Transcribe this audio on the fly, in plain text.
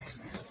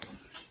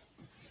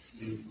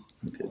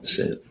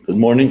Okay, good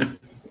morning.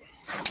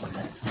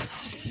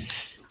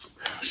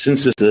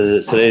 Since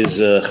today's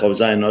Chav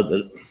Zayin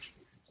Adar,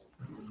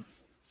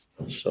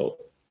 so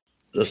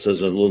just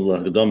as a little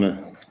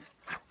Haggadah,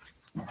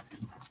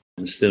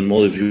 instead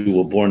all of you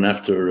were born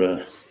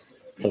after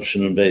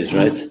Tafshin and Beis,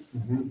 right?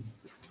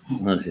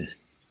 Mm-hmm. Okay.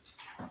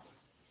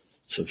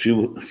 So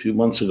a few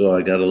months ago,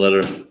 I got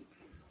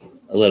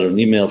an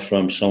email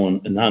from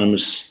someone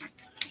anonymous,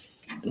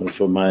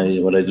 for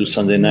what I do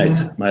Sunday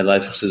night, my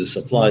life is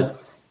applied.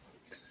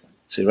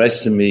 So he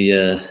writes to me,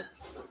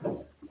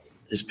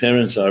 his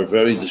parents are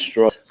very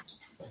distraught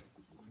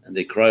and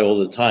they cry all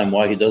the time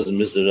why he doesn't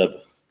miss the Rebbe.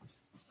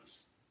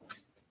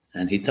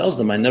 And he tells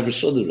them, I never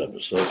saw the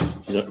Rebbe, so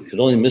you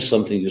could only miss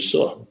something you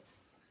saw.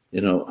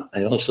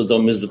 I also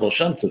don't miss the Baal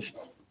Shem Tov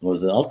or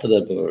the Alter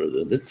Rebbe or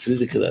the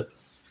Frierdiker Rebbe.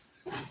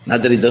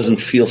 Not that he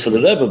doesn't feel for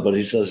the Rebbe, but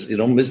he says, you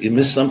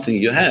miss something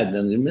you had,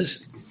 then you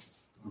miss it.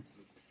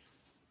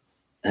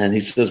 And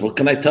he says, what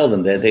can I tell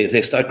them?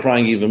 They start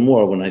crying even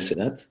more when I say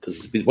that,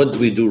 because what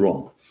did we do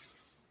wrong?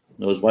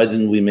 In other words, why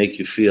didn't we make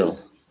you feel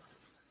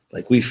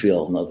like we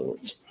feel, in other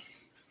words?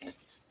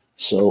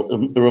 So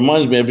it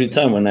reminds me every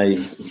time when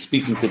I'm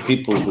speaking to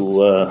people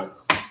who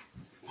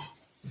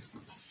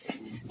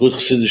good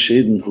Chassidish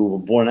Yidden who were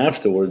born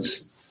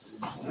afterwards,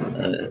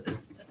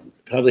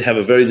 probably have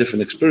a very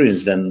different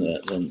experience than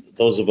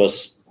those of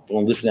us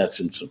born living at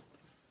Tzimtzum,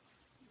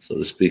 so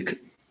to speak.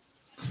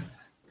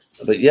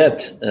 But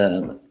yet,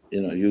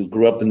 you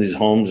grew up in these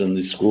homes and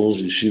these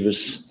schools,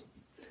 yeshivas,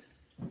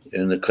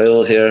 in the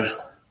kollel here.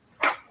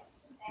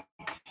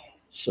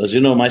 So as you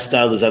know, my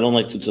style is I don't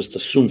like to just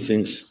assume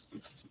things.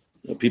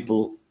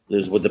 People,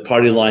 there's what the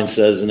party line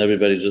says and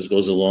everybody just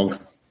goes along.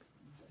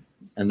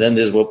 And then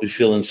there's what we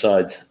feel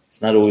inside.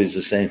 It's not always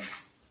the same.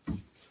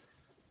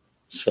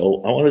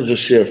 So I want to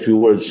just share a few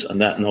words on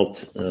that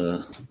note,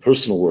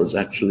 personal words,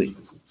 actually.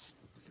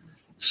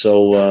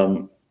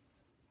 So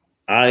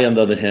I, on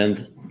the other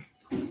hand,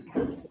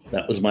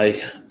 that was my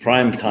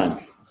prime time.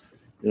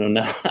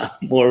 Now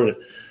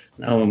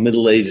I'm a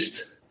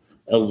middle-aged,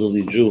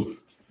 elderly Jew.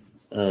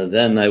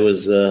 Then I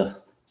was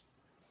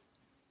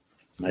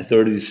my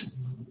 30s,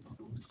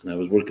 and I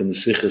was working the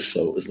sichos,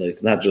 so it was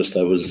like not just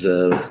I was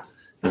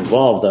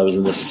involved, I was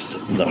in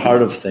the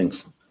heart of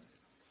things.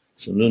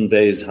 So Nun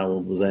Beis, how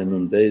old was I in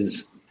Nun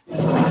Beis?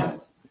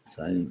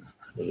 I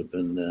would have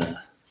been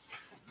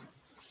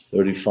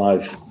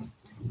 35.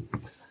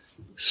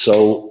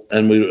 So,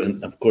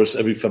 and of course,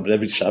 every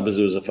Shabbos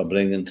there was a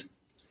Farbrengen,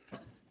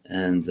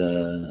 and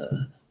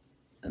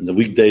the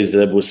weekdays the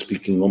Rebbe was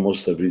speaking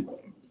almost every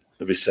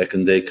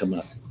second day come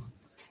out.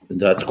 In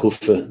that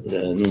Kufa,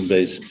 Nun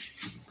Beis.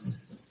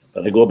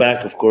 But I go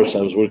back, of course, I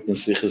was working in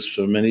sichos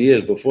for many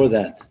years before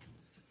that.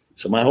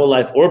 So my whole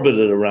life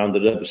orbited around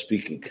the Rebbe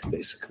speaking,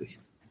 basically.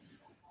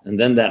 And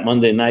then that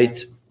Monday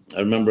night,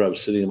 I remember I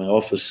was sitting in my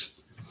office,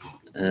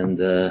 and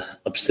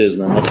upstairs in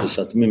Anachas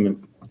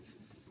Atmimim,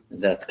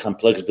 that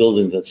complex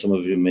building that some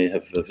of you may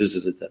have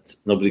visited, that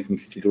nobody can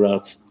figure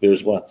out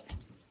where's what.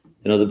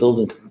 The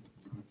building,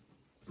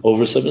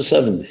 over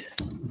 770.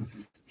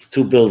 It's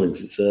two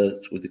buildings. It's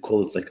what they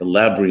call it, like a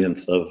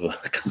labyrinth of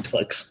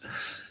complex.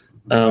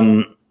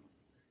 And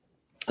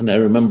I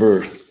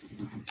remember,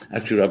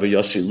 actually, Rabbi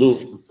Yossi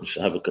Lu, who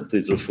should have a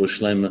complete refuah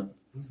shleima,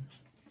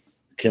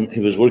 he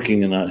was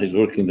working then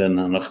in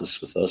Anachas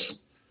with us.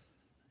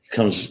 He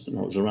comes, it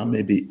was around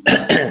maybe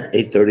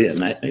 8:30 at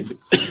night,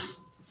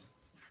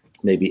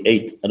 maybe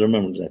 8, I don't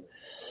remember exactly.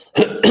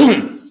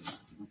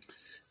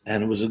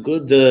 And it was a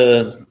good,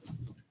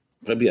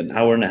 probably an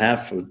hour and a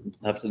half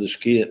after the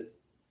Shkia.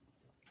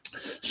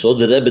 So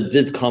the Rebbe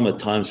did come at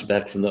times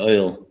back from the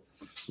oil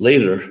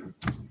later.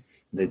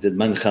 They did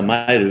Mancha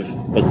Ma'ariv,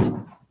 but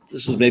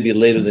this was maybe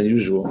later than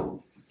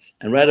usual.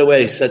 And right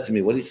away he said to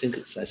me, what do you think?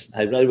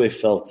 I right away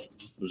felt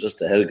it was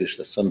just a hergish,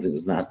 that something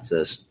was not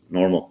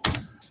normal.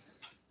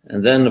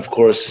 And then, of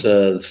course,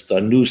 the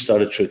news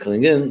started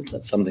trickling in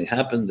that something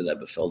happened, the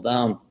Rebbe fell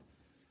down.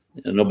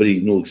 Nobody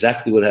knew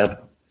exactly what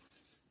happened.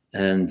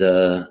 And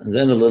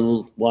then a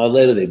little while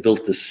later, they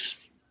built this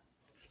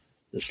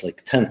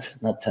like a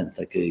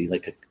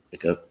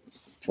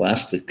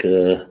plastic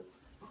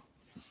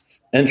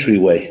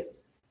entryway.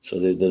 So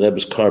the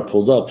Rebbe's car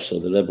pulled up, so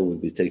the Rebbe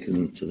would be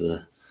taken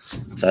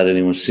without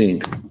anyone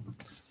seeing.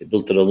 They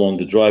built it along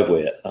the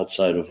driveway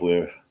outside of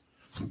where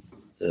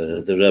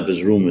the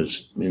Rebbe's room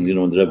is. The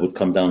Rebbe would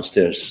come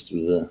downstairs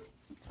through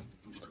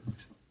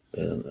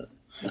the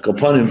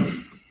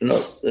Kapanim.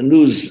 The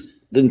news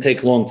didn't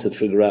take long to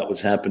figure out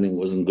what's happening. It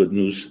wasn't good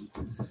news.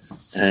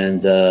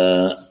 And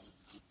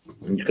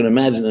you can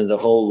imagine that the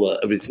whole,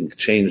 everything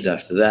changed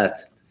after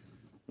that.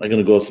 I'm not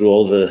going to go through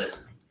all the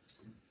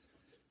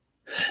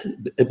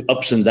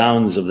ups and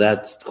downs of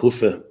that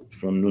Kufa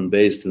from Nun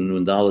Beis to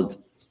Nun Daled.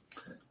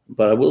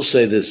 But I will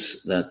say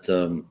this, that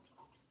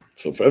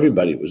so for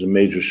everybody it was a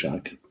major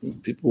shock.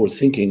 People were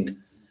thinking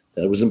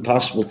that it was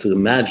impossible to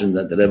imagine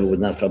that the Rebbe would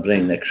not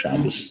Farbrengen next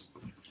Shabbos.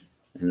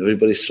 And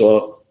everybody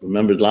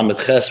remembered Lamed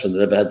Ches when the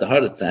Rebbe had the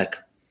heart attack.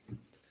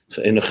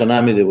 So in the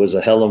Chanami, there was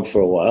a Helam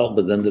for a while,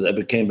 but then the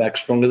Rebbe came back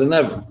stronger than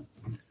ever.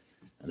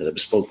 And the Rebbe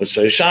spoke with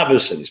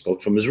Shabbos, and he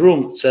spoke from his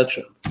room,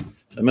 etc. I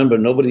remember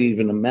nobody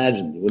even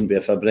imagined it wouldn't be a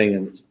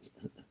Farbrengen.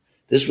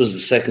 This was the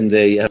second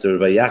day after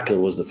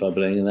Vayakel was the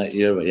Farbrengen that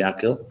year,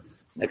 Vayakel.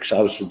 Next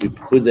Shabbos would be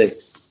Pekudei.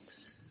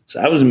 So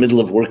I was in the middle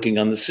of working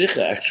on the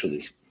Sikha,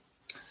 actually,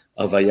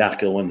 of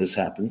Vayakel when this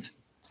happened.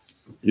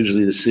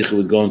 Usually the Sikha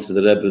would go into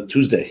the Rebbe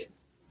Tuesday,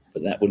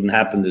 but that wouldn't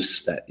happen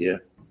that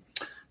year,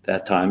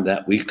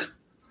 that week.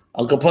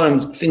 Al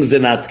Kaponim, things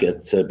did not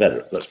get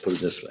better, let's put it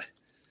this way.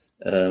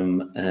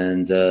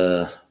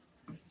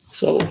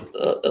 So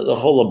the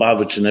whole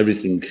Lubavitch and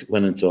everything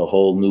went into a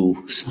whole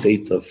new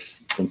state of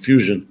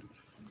confusion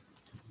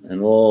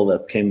and all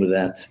that came with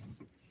that.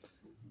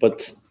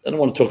 But I don't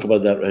want to talk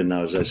about that right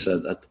now, as I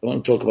said. I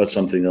want to talk about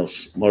something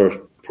else, more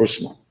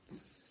personal.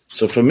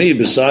 So for me,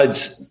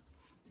 besides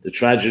the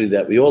tragedy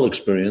that we all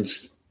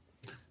experienced,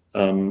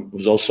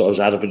 was also I was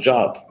out of a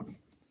job.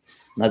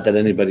 Not that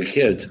anybody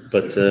cared,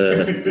 but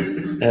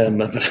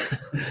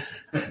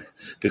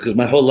because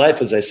my whole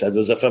life, as I said,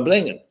 was a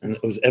Farbrengen, and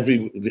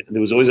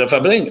there was always a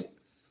Farbrengen.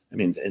 I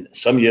mean, in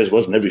some years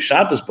wasn't every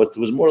Shabbos, but it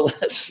was more or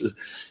less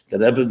the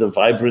Rebbe, the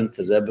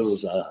Rebbe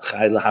was a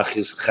Chai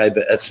Lahachis, Chai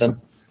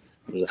Be'etzem.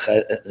 It was a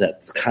Chai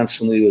that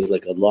constantly was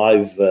like a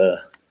live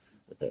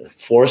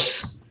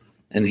force,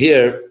 and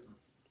here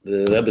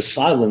the Rebbe's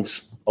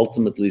silence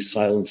ultimately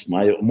silenced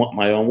my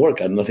own work.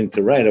 I had nothing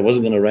to write. I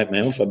wasn't going to write my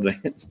own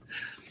Farbrengen.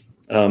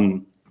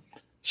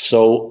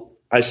 So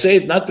I say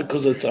it not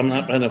because I'm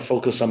not trying to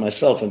focus on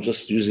myself. I'm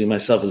just using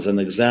myself as an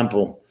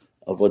example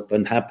of what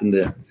happened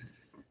there.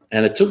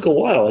 And it took a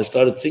while. I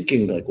started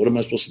thinking, like, what am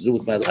I supposed to do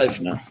with my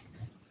life now?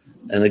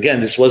 And again,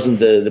 this wasn't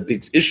the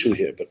big issue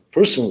here, but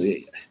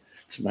personally,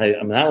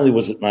 not only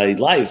was it my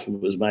life,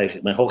 it was my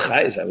whole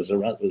chayes. I was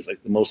around. It was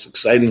like the most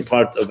exciting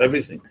part of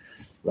everything.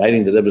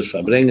 Writing the Rebbe's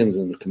Farbrengens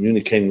and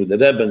communicating with the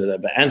Rebbe and the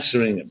Rebbe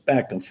answering it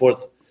back and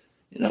forth.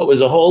 It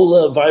was a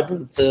whole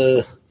vibrant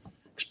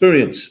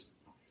experience.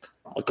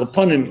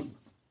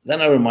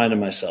 Then I reminded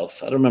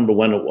myself, I don't remember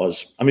when it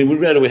was. I mean,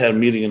 we had a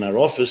meeting in our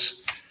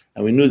office,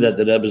 and we knew that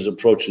the Rebbe's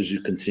approach is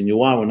you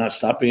continue on, we're not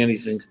stopping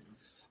anything.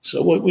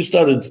 So what we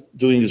started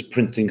doing is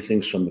printing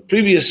things from the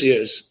previous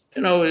years.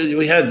 We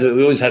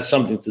always had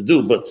something to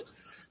do, but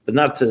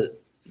not the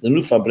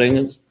new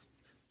Farbrengen.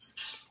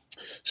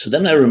 So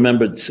then I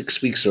remembered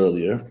 6 weeks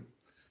earlier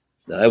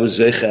that I was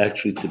Zeicha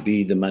actually to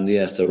be the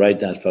maniach to write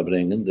that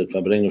Farbrengen, the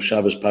Farbrengen of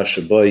Shabbos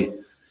Pasha Boy,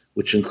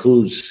 which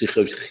includes Sikh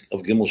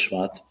of Gimel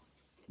Shvat,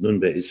 Nun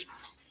Beis,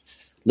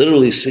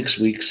 literally 6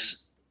 weeks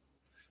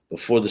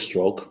before the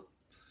stroke,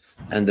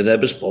 and the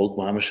Rebbe spoke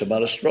mamash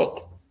about a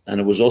stroke. And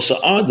it was also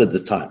odd at the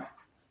time.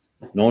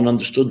 No one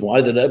understood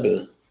why the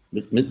Rebbe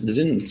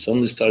didn't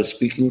suddenly start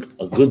speaking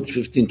a good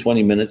 15,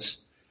 20 minutes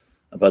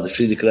about the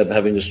Frierdiker Rebbe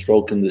having a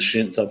stroke in the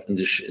Shin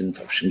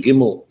Tafshin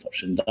Gimel,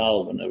 Tafshin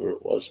Dal, whenever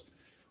it was,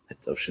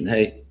 Tafshin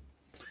Hey.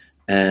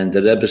 And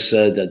the Rebbe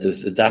said that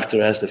if the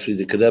doctor asked the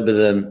Frierdiker Rebbe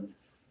then,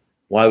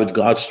 why would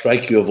God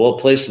strike you of all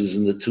places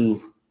in the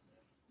two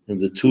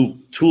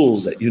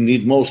tools that you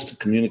need most to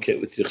communicate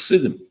with your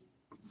Chassidim,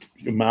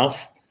 your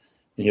mouth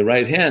and your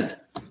right hand?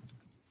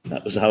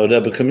 That was how the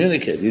Rebbe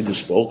communicated. He either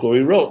spoke or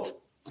he wrote.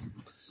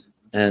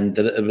 And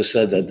the Rebbe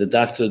said that the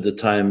doctor at the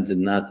time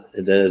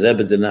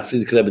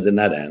Frierdiker Rebbe did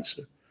not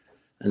answer.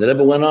 And the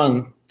Rebbe went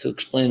on to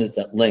explain it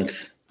at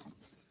length.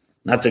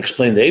 Not to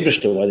explain the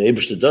Eibishter, why the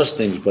Eibishter does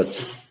things,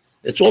 but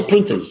it's all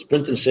printed. It's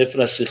printed in Sefer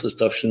HaSichos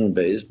Tafshin and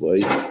Beis, boy.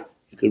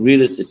 You could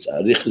read it, it's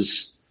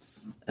Arichas.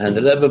 And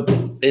the Rebbe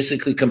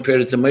basically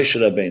compared it to Moshe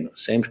Rabbeinu.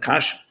 Same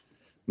kasha.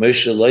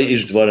 Moshe lo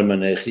ish dvarim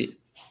anechi.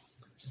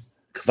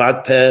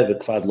 Kvad peh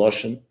v'kvad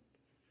loshen.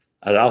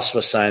 Aral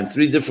svasayim.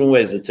 3 different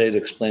ways the Torah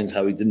explains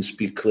how he didn't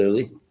speak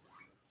clearly,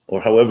 or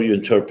however you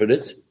interpret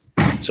it.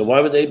 So why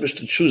would the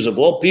Eibishter choose? Of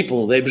all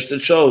people, the Eibishter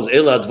chose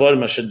Ela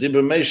dvarim asher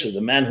diber Moshe, the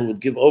man who would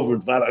give over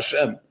Dvar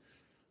Hashem,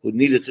 who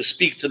needed to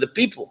speak to the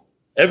people.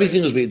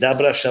 Everything was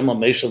v'yidaber Hashem al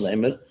Moshe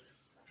lemer,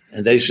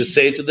 and they should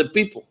say it to the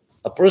people.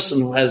 A person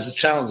who has a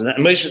challenge. And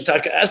Moshe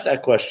Taka asked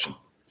that question.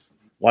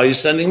 Why are you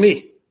sending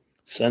me?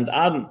 Send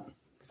Adam.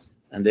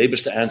 And the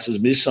Eibishter answers,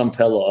 Misam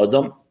Pella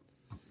Adam.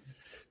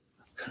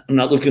 I'm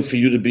not looking for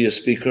you to be a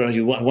speaker. I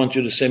want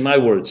you to say my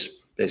words,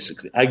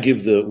 basically. I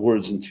give the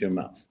words into your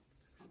mouth.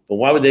 But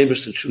why would the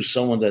Eibishter choose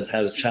someone that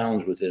had a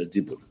challenge with their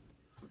dibur?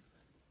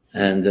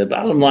 And the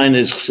bottom line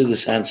is,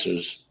 Chassidus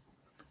answers,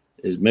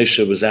 is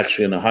Moshe was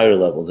actually on a higher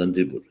level than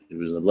dibur. He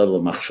was on the level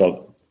of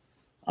machshava,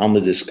 alma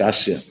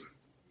diskasya.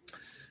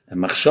 And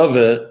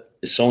machshava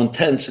is so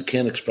intense it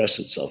can't express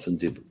itself in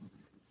dibur.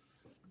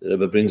 The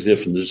Rebbe brings there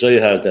from the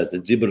Zohar that the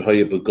dibur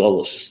hoye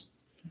begolus,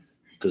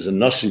 because the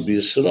nasi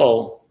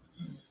b'Yisrael,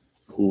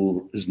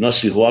 who is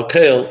nasi hu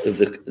hakel, if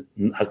the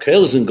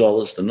hakel is in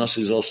golus, the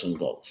nasi is also in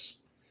golus.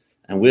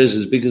 And where's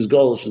his biggest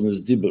golus in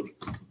his dibur?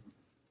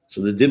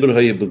 So the dibur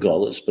hoye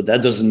begolus, but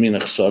that doesn't mean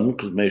achsaron,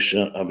 because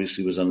Moshe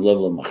obviously was on the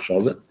level of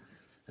machshava.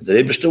 And the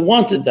Eibishter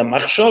wanted that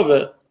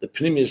machshava, the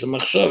pnimius of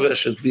machshava,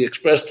 should be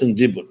expressed in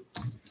dibur.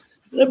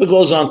 The Rebbe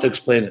goes on to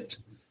explain it.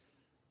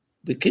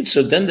 The kids,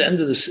 so then the end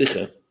of the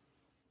Sikha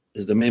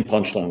is the main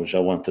punchline, which I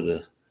wanted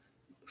to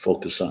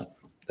focus on.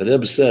 The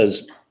Rebbe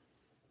says,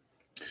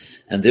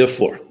 and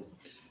therefore,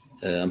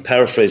 I'm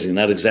paraphrasing,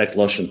 not exact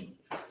Lashon,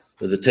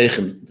 but the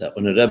Teichen, that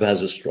when a Rebbe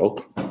has a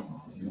stroke,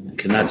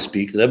 cannot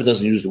speak. The Rebbe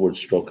doesn't use the word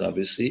stroke,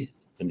 obviously.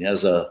 When he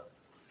has I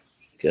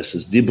guess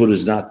his dibur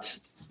is not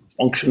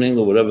functioning,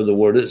 or whatever the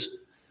word is.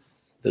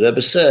 The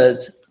Rebbe said,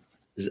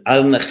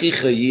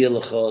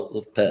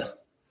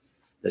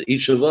 that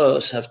each of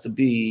us have to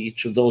be,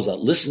 each of those that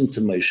listen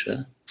to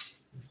Moshe,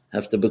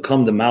 have to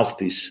become the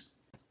mouthpiece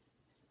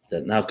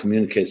that now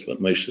communicates what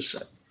Moshe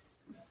said.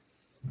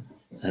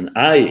 And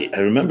I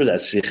remember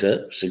that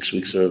Sikha 6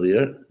 weeks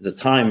earlier. At the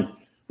time,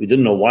 we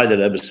didn't know why the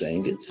Rebbe was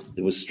saying it.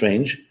 It was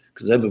strange,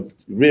 because the Rebbe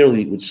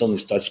rarely would suddenly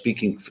start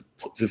speaking for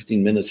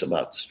 15 minutes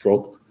about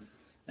stroke.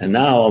 And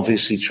now,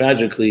 obviously,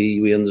 tragically,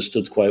 we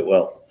understood quite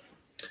well.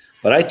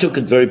 But I took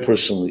it very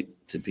personally,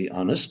 to be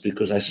honest,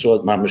 because I saw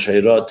it mamash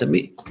hayra to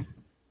me.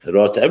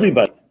 Hayra to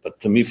everybody, but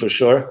to me for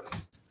sure,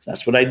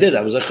 that's what I did.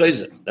 I was a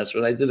chayzer. That's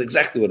what I did,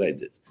 exactly what I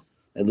did.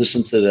 I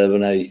listened to the Rebbe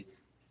and I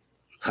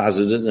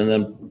chazed it and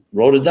then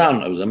wrote it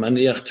down. I was a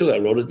maniach too, I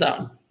wrote it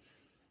down.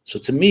 So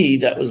to me,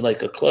 that was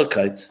like a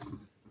klarkite.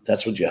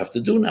 That's what you have to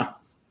do now.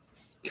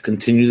 You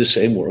continue the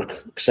same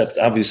work, except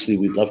obviously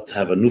we'd love to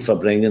have a new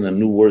farbrengen and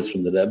new words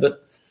from the Rebbe.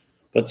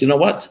 But you know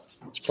what?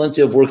 There's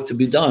plenty of work to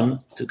be done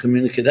to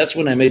communicate. That's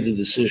when I made the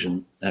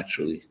decision,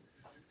 actually,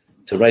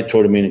 to write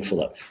Toward a Meaningful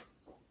Life.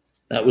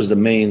 That was the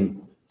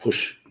main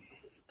push.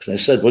 Because I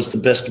said, what's the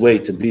best way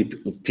to be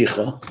with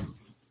picha?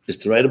 Is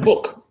to write a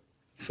book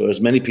for as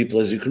many people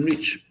as you can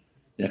reach.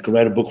 I can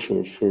write a book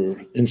for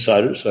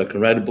insiders, so I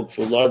can write a book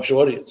for a large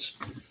audience.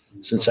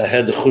 Since I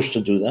had the chush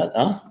to do that,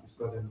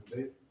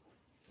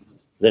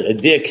 the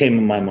idea came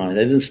in my mind.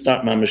 I didn't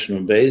start my mission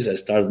in Beis. I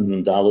started in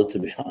Nundala, to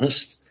be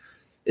honest.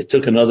 It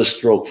took another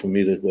stroke for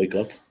me to wake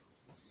up,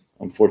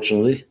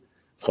 unfortunately.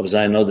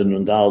 Chavzai Nodin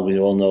Nundal, we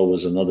all know,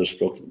 was another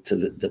stroke.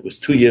 That was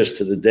 2 years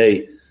to the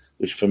day,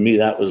 which for me,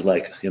 that was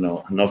like,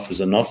 enough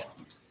was enough.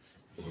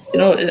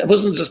 It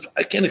wasn't just,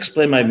 I can't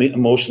explain my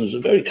emotions. It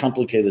was a very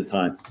complicated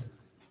time.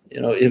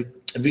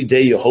 Every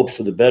day you hope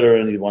for the better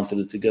and you wanted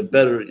it to get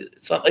better.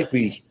 It's not like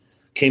we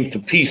came to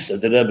peace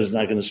that the Rebbe is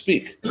not going to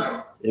speak.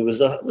 It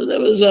was a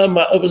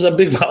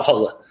big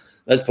valhalla.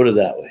 Let's put it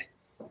that way.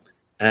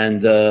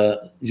 And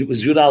it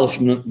was Yud Aleph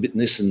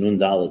Nissen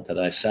Nundal that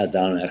I sat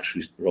down and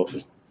actually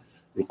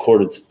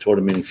recorded Toward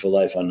a Meaningful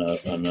Life on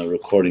a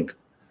recording.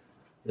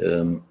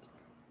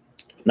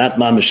 Not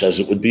mamish as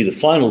it would be the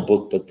final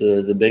book, but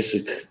the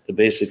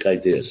basic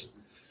ideas.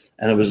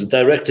 And it was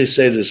directly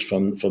said this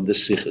from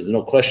this sikha. There's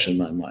no question in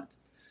my mind.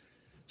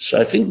 So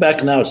I think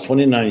back now, it's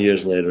 29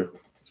 years later.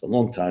 It's a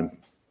long time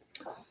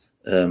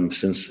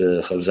since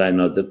Chavzai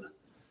Nodib.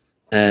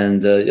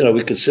 And,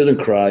 we could sit and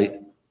cry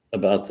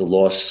about the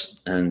loss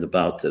and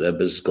about the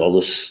Rebbe's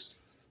Golus,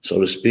 so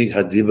to speak,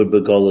 Hadiba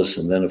Begolus,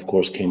 and then, of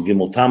course, came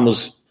Gimel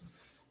Tammuz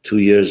 2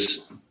 years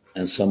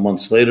and some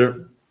months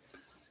later.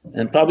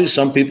 And probably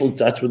some people,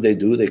 that's what they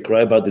do. They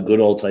cry about the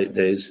good old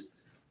days.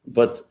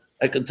 But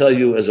I can tell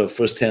you as a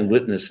first-hand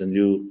witness, and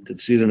you could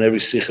see it in every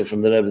sikha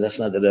from the Rebbe, that's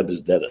not the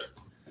Rebbe's derech.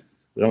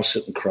 We don't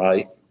sit and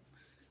cry.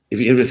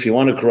 Even if you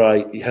want to cry,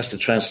 it has to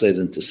translate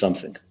into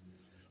something.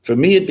 For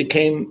me, it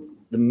became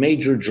the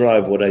major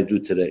drive what I do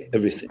today,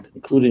 everything,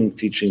 including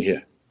teaching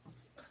here.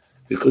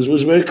 Because it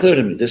was very clear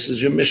to me, this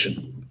is your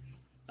mission.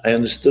 I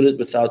understood it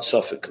without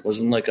suffix. It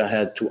wasn't like I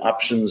had two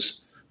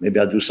options, maybe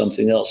I'll do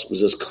something else. It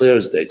was as clear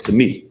as day to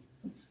me.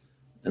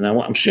 And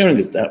I'm sharing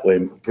it that way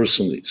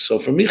personally. So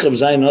for me,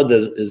 Chavzai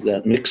Adar is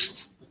that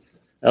mixed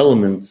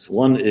element.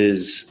 One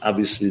is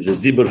obviously the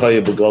Dibur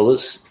Haya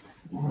Begolas,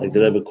 like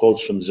the Rebbe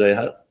quotes from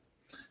Zohar.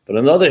 But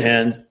on the other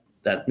hand,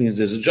 that means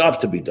there's a job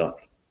to be done.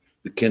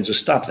 We can't just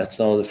stop. That's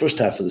not the first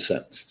half of the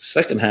sentence. The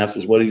second half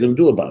is what are you going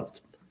to do about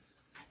it?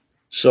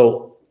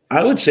 So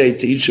I would say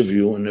to each of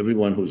you and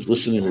everyone who's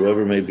listening,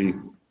 whoever may be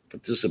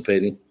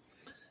participating,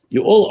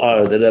 you all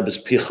are the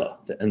Rebbe's picha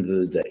at the end of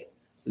the day.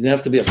 You don't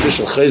have to be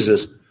official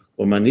chayzer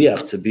or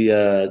maniach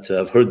to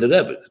have heard the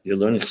Rebbe. You're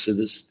learning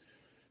chassidus,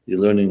 you're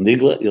learning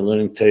nigla, you're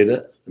learning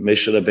teira, the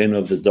Moshe Rabbeinu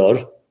of the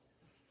Dor.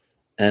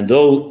 And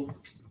though,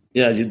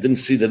 you didn't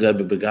see the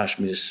Rebbe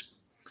begashmis,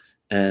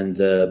 and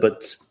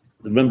but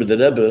remember the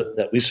Rebbe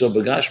that we saw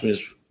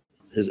begashmis,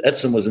 his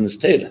etzem was in his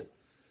teira.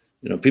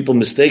 People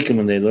mistake him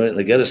when they learn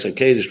the Geras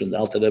HaKadosh when the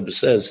Alter Rebbe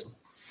says,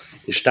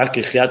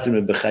 "Ishtaki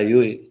chyatim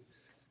b'chayui,"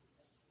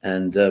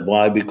 and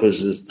why?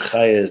 Because the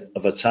chaya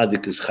of a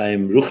tzaddik is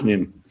chayim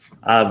ruchnim,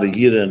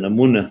 v'yira and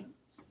amuna.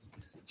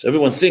 So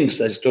everyone thinks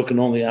that he's talking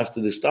only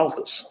after the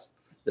stalkos.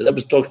 The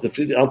Rebbe's talking.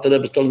 The Alter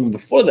Rebbe's talking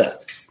before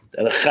that.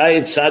 That a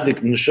chayid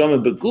tzaddik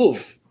neshama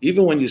beguf,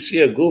 even when you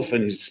see a guf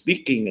and he's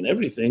speaking and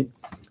everything,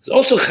 it's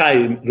also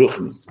chayim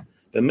ruchnim.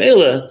 The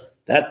mela,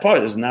 that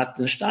part is not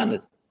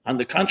nishtanit. On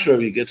the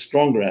contrary, it gets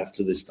stronger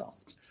after this time.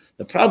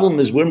 The problem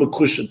is we're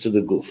makusha to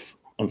the guf,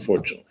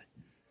 unfortunately.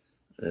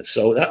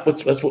 So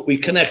that's what we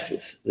connect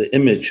with, the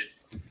image,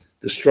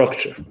 the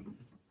structure.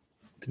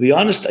 To be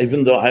honest,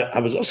 even though I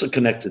was also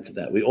connected to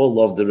that, we all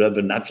love the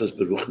Rebbe, not just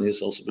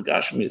Beruchnius, also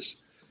Begashmius.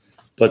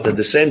 But at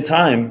the same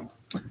time,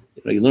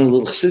 you learn a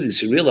little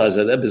Chassidus, you realize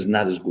that Rebbe is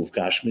not his Guf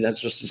Gashmi,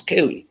 that's just his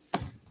Keli.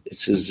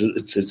 It's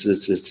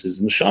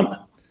his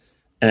neshama.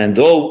 And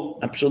though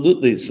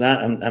absolutely it's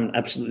not, I'm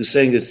absolutely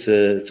saying it's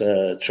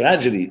a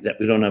tragedy that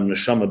we don't have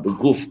neshama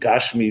beguf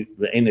gashmi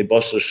ve'enei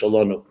basar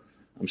shalonu.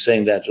 I'm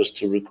saying that just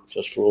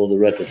for all the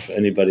record for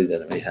anybody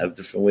that may have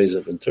different ways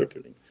of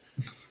interpreting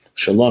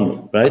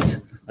shalonu, right?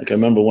 Like I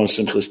remember one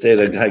Simchas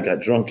Torah, a guy got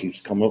drunk. He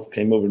came over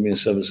to me in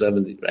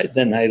 770. Right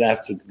then, night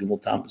after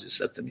Gimel Tammuz, he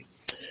said to me,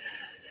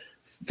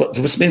 "What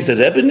means the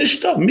Rebbe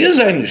nicht da? Mir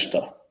sei nicht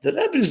da. The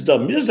Rebbe is da.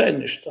 Mir sei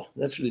nicht da."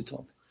 That's what he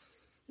told me.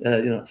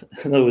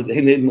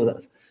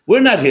 We're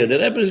not here. The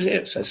Rebbe is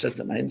here. So I said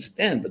to him, I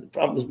understand, but the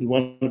problem is we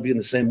want to be in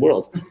the same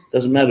world. It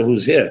doesn't matter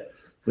who's here.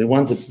 We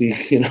want to be,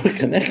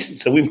 connected.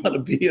 So we want to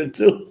be here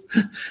too.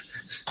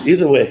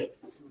 Either way.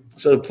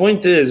 So the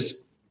point is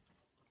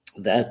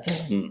that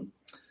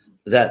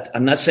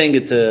I'm not saying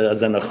it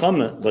as an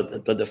achama,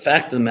 but the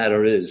fact of the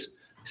matter is,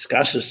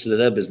 Skashas to the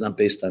Rebbe is not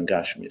based on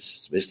Gashmis.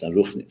 It's based on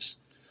Ruchnis.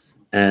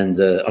 And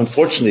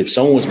unfortunately, if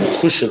someone was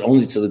mekusher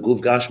only to the Guf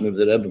Gashmi of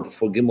the Rebbe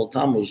before Gimel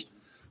Tammuz,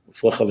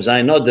 before Chav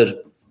Zayin Adar,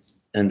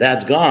 and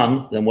that's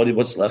gone, then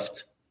what's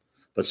left?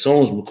 But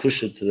someone's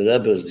mekusher to the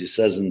Rebbe, as he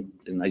says in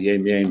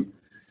Ayem Yem,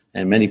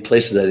 and many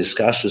places that his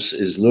Kashus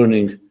is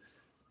learning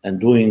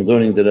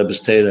the Rebbe's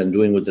Torah and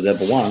doing what the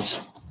Rebbe wants,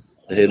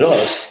 the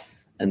Hiros,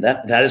 and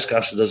that his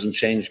Kashus doesn't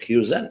change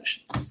Kiyur Zenish.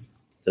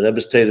 The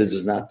Rebbe's Torah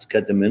does not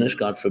get diminished,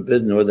 God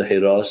forbid, nor the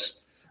Hiros.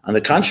 On the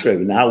contrary,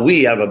 now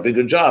we have a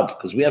bigger job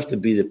because we have to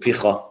be the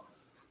Picha,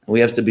 and we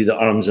have to be the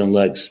arms and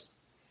legs.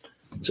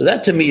 So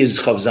that to me is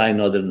Chav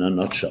Zayin Adar in a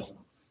nutshell.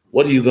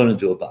 What are you going to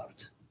do about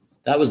it?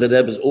 That was the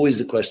Rebbe's always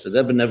the question.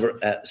 The Rebbe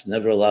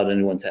never allowed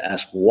anyone to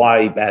ask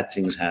why bad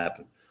things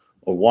happen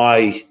or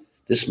why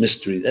this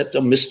mystery. That's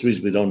the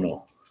mysteries we don't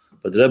know.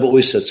 But the Rebbe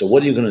always said, so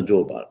what are you going to do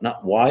about it?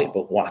 Not why,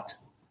 but what?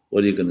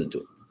 What are you going to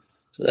do?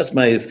 So that's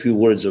my few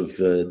words of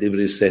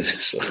Divrei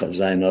Seres for Chav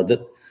Zayin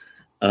Adar.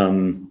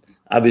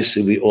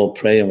 Obviously, we all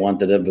pray and want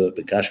the Rebbe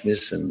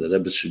Bekashmis, and the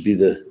Rebbe should be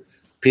the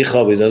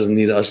Picha. He doesn't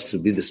need us to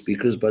be the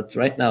speakers, but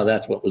right now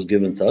that's what was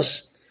given to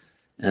us.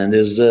 And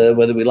there's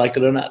whether we like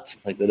it or not.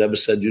 Like the Rebbe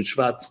said, Yud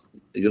Shvat,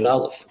 Yud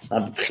Aleph. It's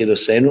not the B'chira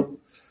Seinu.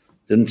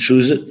 Didn't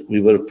choose it. We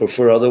would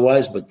prefer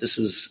otherwise, but this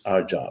is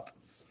our job.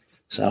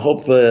 So I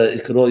hope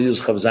you could all use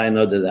Chav Zayin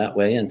Adar that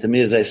way. And to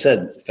me, as I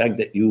said, the fact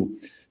that you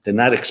did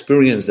not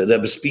experience the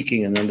Rebbe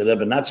speaking and then the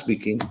Rebbe not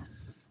speaking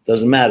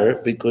doesn't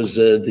matter because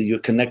you're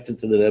connected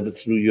to the Rebbe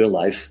through your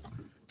life,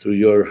 through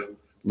your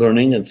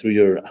learning and through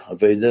your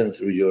Aveda and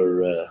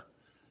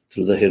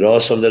through the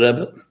Hiros of the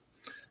Rebbe.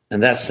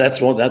 And that's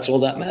all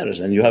that matters.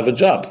 And you have a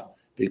job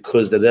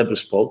because the Rebbe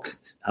spoke.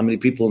 How many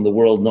people in the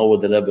world know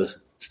what the Rebbe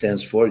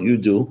stands for? You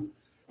do.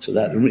 So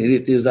that really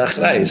is the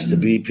achrayis, to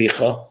be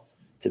picha,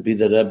 to be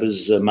the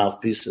Rebbe's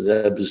mouthpiece,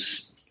 the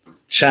Rebbe's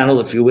channel,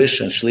 if you wish,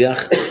 and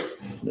shliach,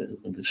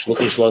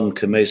 shluchish lon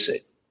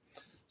k'meisei.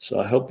 So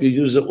I hope you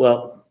use it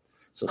well.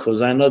 So Chav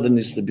Zayin Adar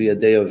needs to be a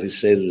day of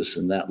Hisedus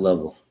in that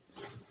level.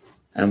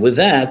 And with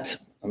that,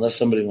 unless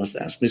somebody wants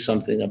to ask me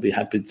something, I'll be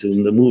happy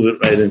to move it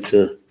right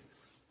into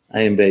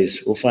Ayin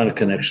Beis. We'll find a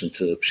connection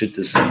to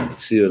Pshittis and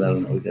Tziyut. I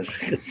don't know. We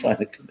can find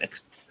a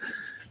connection.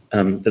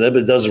 The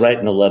Rebbe does write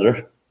in a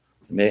letter.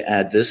 I may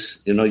add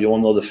this. You all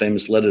know the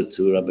famous letter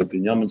to Rabbi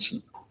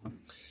Binyaminson.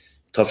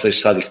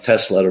 Tafresh Tzadik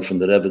Tes letter from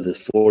the Rebbe, the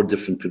 4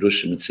 different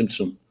Pirushim and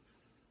Tzimtzum.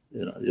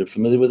 You're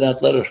familiar with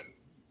that letter?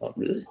 Oh,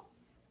 really?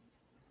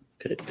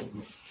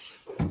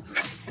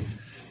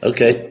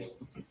 Okay.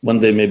 One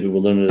day maybe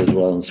we'll learn it as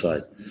well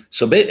inside.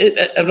 So I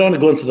don't want to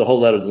go into the whole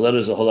letter. The letter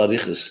is a whole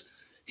arichas.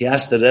 He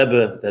asked the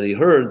Rebbe that he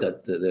heard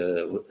that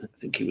I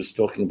think he was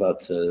talking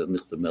about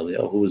Michtav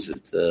Meliel. Who was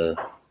it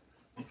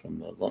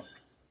from?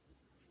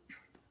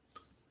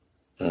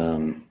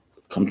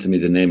 Come to me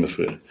the name of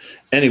it.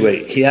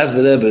 Anyway, he asked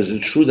the Rebbe, is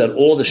it true that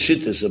all the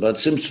shittas about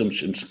Simsum,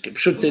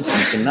 Kipshutei,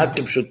 Simsum, not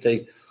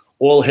Kipshutei,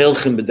 all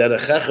Helchim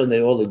B'derech and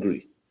they all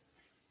agree?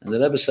 And the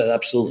Rebbe said,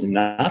 absolutely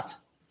not.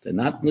 They're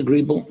not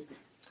agreeable.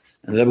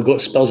 And the Rebbe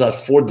spells out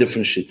 4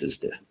 different shittas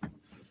there.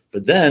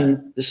 But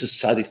then, this is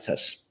Tzadik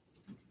Tes.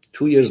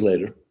 2 years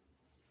later,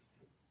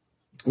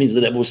 means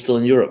the Rebbe was still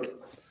in Europe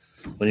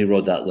when he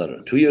wrote that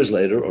letter. 2 years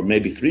later, or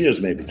maybe 3 years,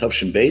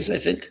 Tavshin Beis, I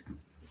think.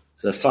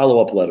 It's a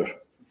follow-up letter.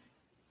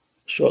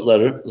 Short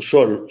letter,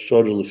 shorter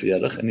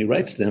Lefiyarach, and he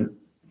writes to him,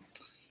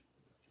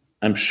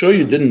 I'm sure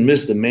you didn't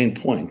miss the main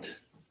point,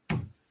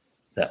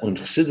 that when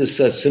Chassidus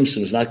says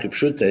Simsum is not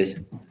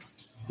Kipshutei,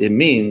 it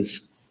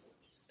means,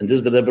 and this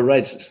is the Rebbe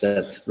writes, it's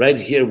that right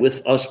here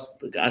with us,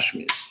 the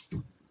Gashmis,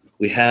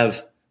 we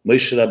have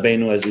Moshe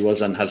Rabbeinu as he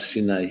was on Har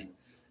Sinai,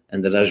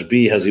 and the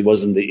Rashbi as he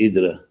was in the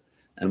Idra,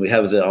 and we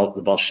have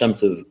the Baal Shem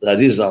Tov, the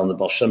Arizal and the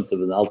Baal Shem Tov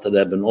and the Alter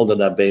Rebbe and all the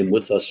Rabbeim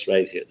with us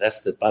right here.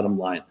 That's the bottom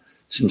line.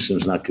 Simsum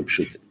is not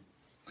Kipshutei.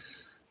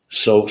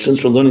 So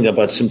since we're learning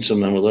about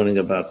Simsum and we're learning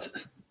about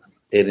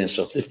Eren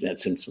Sof Tifnei at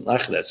Simsum,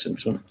 Lachar at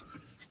Simsum,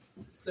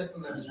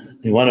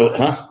 you want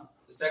to,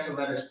 The second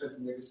letter is put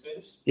in the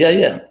finished?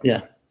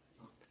 Yeah.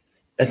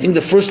 I think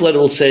the first letter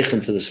will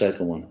seichen to the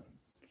second one.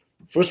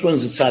 First one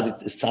is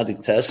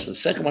tzaddik test. The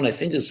second one, I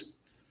think, it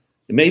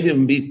may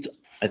even be,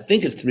 I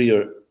think it's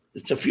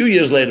it's a few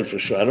years later for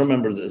sure. I don't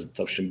remember the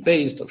Tavshin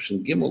Beis,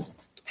 Tavshin Gimel,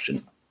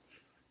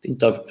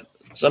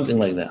 something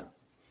like that.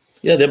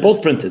 Yeah, they're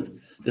both printed.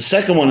 The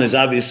second one is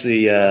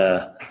obviously,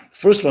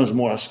 first one is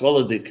more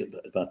ascholadik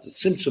about the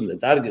Tzimtzum, the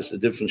Dargis, the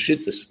different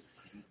shittas.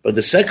 But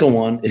the second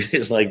one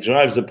is like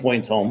drives the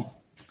point home.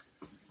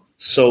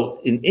 So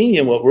in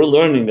Inyan, what we're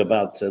learning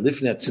about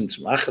Lifnei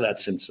Tzimtzum, Acharat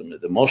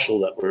Tzimtzum, the moshel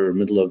that we're in the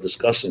middle of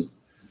discussing,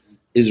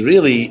 is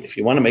really, if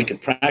you want to make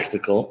it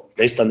practical,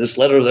 based on this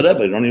letter of the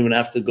Rebbe, you don't even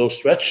have to go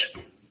stretch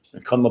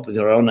and come up with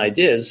your own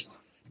ideas.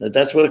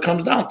 That's what it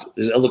comes down to.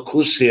 There's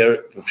Elokus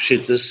here,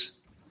 Shittas,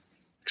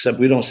 except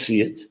we don't see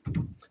it.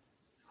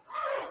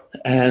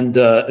 And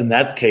in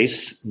that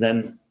case,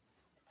 then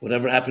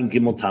whatever happened,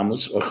 Gimel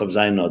Tammuz or Chav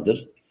Zayin Adar,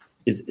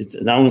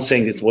 now I'm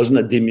saying it wasn't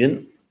a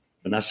dimyan.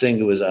 We're not saying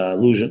it was an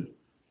illusion.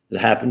 It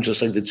happened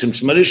just like the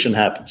Tzimtzum Arishan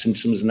happened.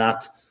 Tzimtzum is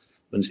not,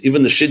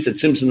 even the shit that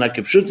Tzimtzum not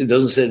Kipshuti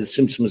doesn't say that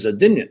Tzimtzum is a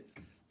dimyan.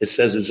 It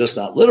says it's just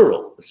not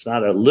literal. It's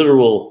not a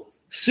literal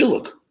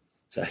siluk.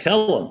 It's a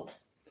helam.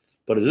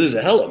 But it is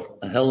a helam.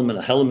 A helam and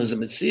a helam is a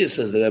mitzvah,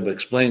 says the Rebbe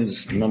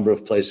explains a number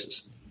of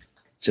places.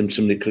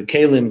 Tzimtzum nikra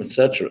kelim,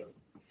 etc.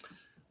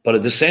 But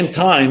at the same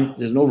time,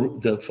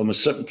 from a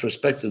certain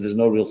perspective, there's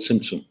no real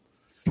tzimtzum.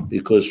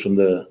 Because from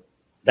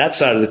that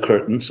side of the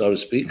curtain, so to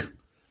speak,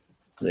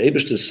 the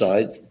Eibishter's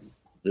side,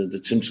 the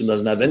tzimtzum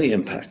doesn't have any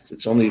impact.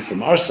 It's only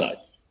from our side.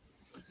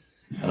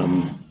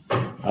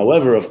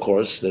 However, of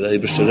course, the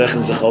Eibishter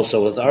rechens sich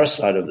also with our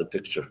side of the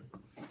picture.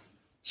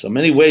 So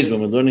many ways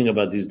when we're learning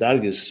about these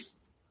dargis,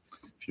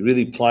 if you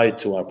really apply it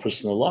to our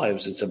personal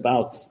lives, it's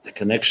about the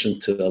connection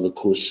to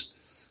Elokus.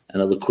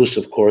 And Elokus,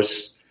 of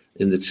course,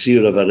 in the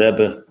tzir of a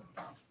Rebbe,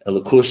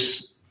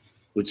 Elokus,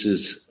 which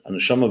is an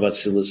Neshama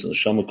Vatzilis, an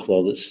Neshama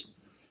Klodis,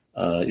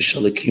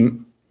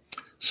 Ishalikim.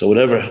 So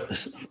whatever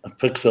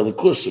affects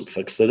Elokus,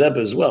 affects the Rebbe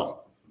as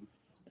well.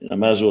 I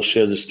might as well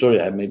share the story.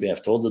 Maybe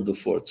I've told it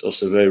before. It's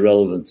also very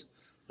relevant.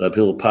 Rabbi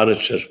Hillel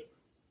Paritcher.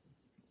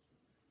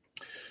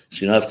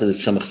 So after the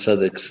Tzemach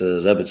Tzedek's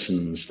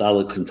Rebbetzin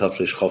Stalik and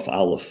Tafresh Chof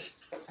Aleph,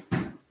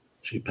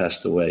 she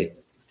passed away.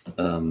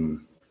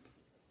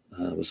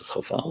 Was it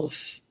Chof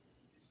Aleph?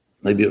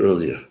 Maybe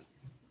earlier.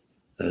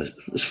 It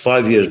was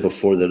 5 years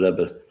before the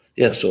Rebbe.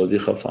 Yeah, so it'd be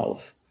Chof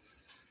Aleph.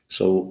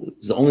 So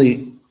the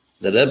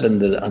Rebbe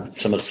and the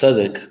Tzemach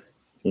Tzedek,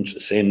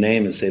 same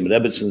name and same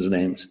Rebbetzins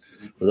names,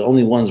 were the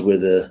only ones where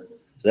the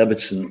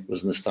Rebbetzin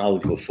was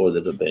nostalgic before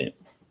the Rebbeim.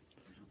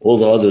 All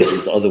the others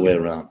was the other way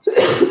around.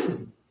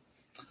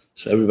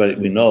 So everybody,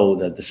 we know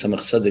that the Tzemach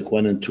Tzedek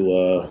went into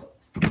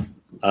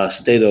a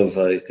state of,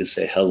 you could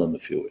say, helam,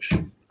 if you wish.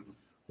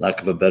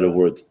 Lack of a better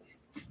word.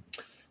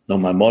 No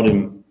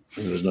Maimorim,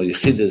 there was no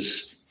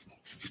Yechidus,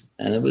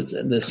 and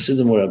the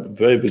Chassidim were a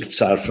very big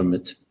tsar from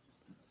it.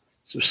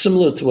 So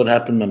similar to what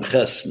happened in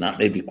Memches, not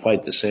maybe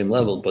quite the same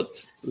level,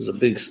 but there's a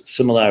big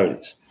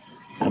similarities.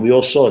 And we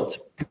all saw it.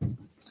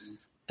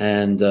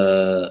 And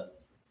the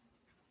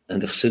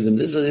Chassidim,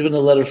 there's even a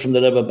letter from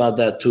the Rebbe about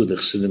that too. The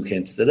Chassidim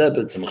came to the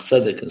Rebbe, to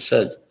Tzedek, and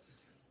said,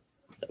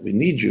 we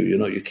need you,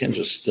 you can't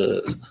just...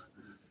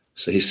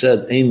 So he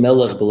said, Ein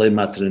melech b'lei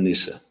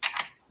matrenisa.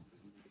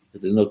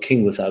 There's no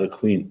king without a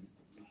queen.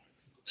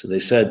 So they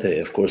said,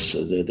 of course,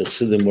 the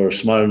Chassidim were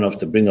smart enough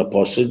to bring up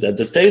Osir, that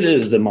the Teda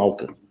is the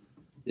Malka.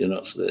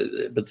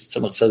 But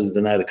Tzemach Tzedek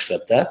did not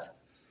accept that.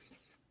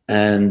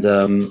 And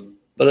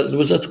but it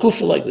was a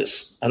tkufa like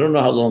this. I don't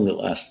know how long it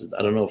lasted.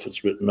 I don't know if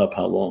it's written up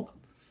how long.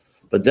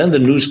 But then the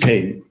news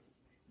came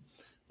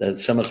that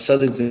Tzemach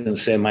Tzedek didn't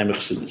say Maimer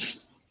Chassidus.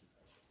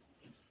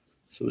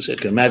 So we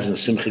can imagine a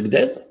Simcha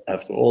Gdel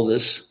after all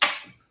this.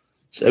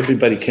 So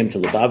everybody came to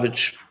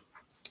Lubavitch.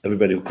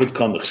 Everybody who could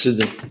come,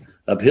 Chassidim.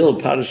 Rabbi Hillel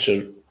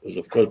Parisher was,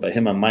 of course, by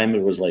him, a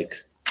Maimer was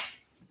like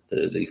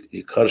the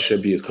Yikar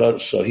Shebi Yikar.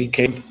 So he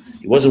came.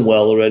 He wasn't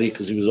well already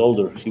because he was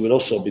older. He would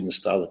also be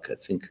nostalgic, I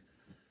think.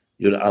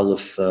 Yud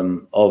Aleph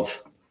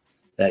of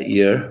that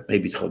year,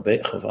 maybe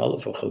Chav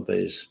Aleph or Chav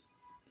Beis.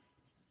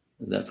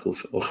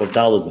 Or Chav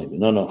Dalet maybe.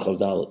 No, Chav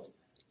Dalet.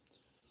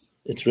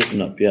 It's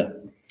written up, yeah.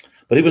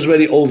 But he was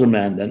already older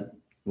man then. It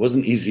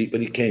wasn't easy,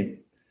 but he came.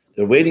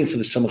 They're waiting for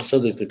the Tzemach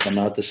Tzedek to come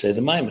out to say the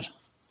Maimer.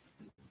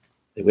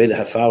 They waited a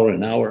half hour,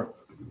 an hour,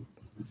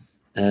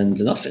 and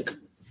nothing.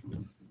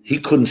 He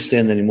couldn't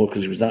stand anymore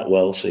because he was not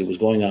well, so he was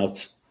going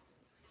out.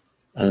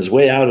 On his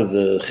way out of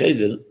the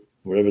cheder,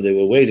 wherever they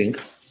were waiting,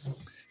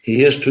 he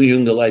hears two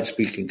young lights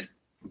speaking.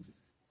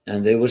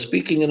 And they were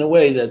speaking in a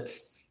way that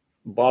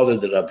bothered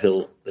the Rab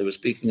Hillel. They were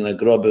speaking in a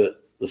grobe,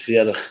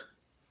 lefierach,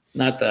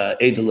 not a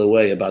edel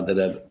way about the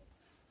Rebbe.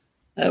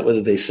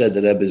 Whether they said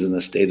the Rebbe is in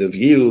a state of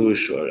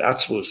yush or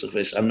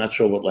atzvus, I'm not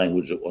sure what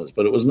language it was,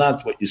 but it was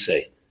not what you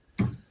say.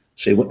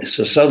 So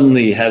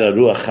suddenly he had a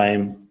ruach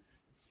chaim.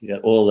 He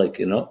got all it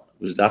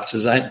was daf zu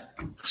sein,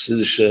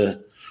 chassidish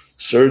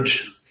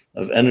surge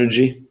of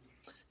energy,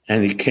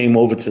 and he came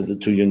over to the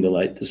two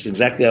Jungelite. This is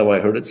exactly how I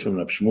heard it from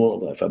Rab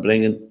Shmuel, Rabbi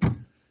Fabrengen.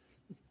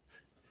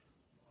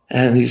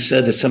 And he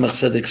said, the Tzemach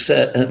Tzedek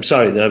said,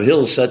 the Rabbi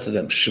Hillel said to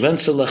them,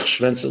 Shvenzelach,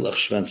 Shvenzelach,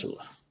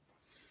 Shvenzelach.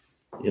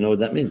 You know what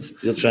that means?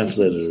 You'll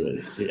translate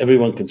it already.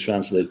 Everyone can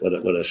translate what a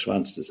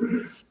Shvanz is.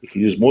 You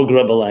can use more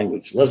grubba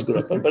language, less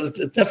grubba, but it's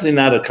definitely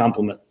not a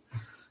compliment.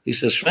 He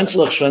says,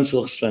 Shvenzelach,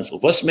 Shvenzelach,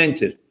 Shvenzelach. What's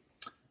meant it?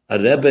 A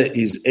Rebbe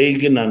is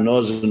eigen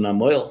anoz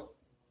v'namoil.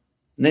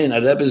 Nein,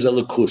 a Rebbe is a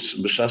lekus.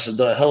 B'shas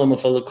da helam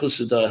of a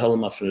lekus, da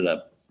helam of a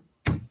Rebbe.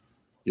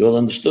 You all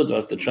understood? I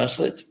have to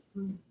translate?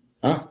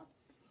 Huh?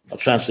 I'll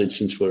translate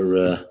since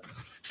we're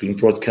being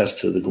broadcast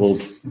to the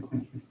globe.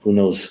 Who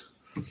knows?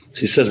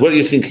 He says, what do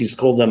you think he's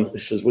called them? He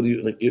says, what do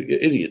you, you're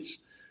idiots.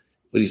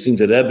 What do you think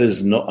the Rebbe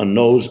is a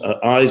nose,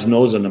 eyes,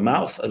 nose, and a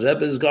mouth? A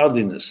Rebbe is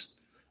godliness.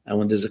 And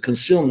when there's a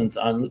concealment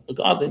on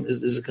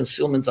godliness, there's a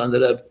concealment on the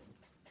Rebbe.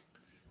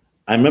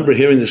 I remember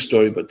hearing this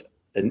story, but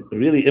it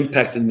really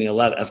impacted me a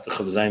lot after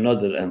Chav Zayin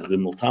Adar and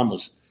Gimel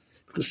Tammuz.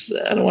 Because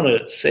I don't want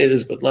to say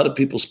this, but a lot of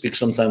people speak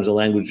sometimes a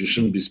language you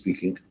shouldn't be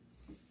speaking.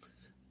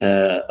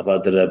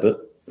 About the Rebbe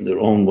in their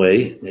own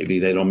way. Maybe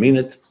they don't mean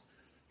it.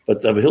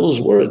 But Rabbi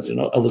Hillel's words,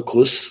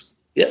 alakus,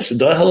 yes,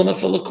 da helam of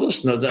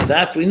alakus. No,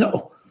 that we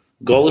know.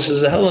 Golus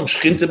is a helam,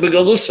 shchinte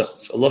begalusa.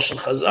 It's a lashon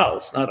chazal.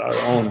 It's not our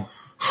own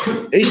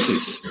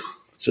aces.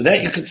 So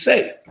that you could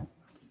say.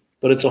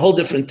 But it's a whole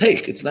different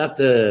take. It's not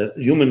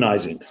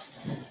humanizing.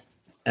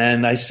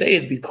 And I say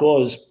it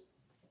because,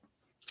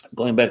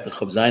 going back to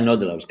Chav Zayin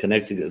Adar, I was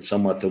connecting it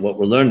somewhat to what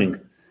we're learning,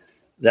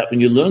 that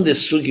when you learn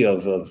this sugya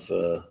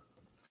of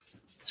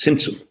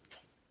Tzimtzum,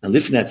 and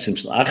Lifnat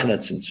Tzimtzum, Achnat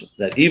Tzimtzum,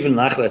 that even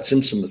Achnat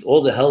Tzimtzum, with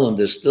all the Helam,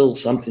 there's still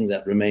something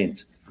that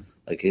remains.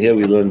 Like here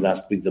we learned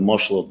last week the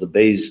moshel of the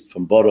Beis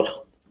from Baruch.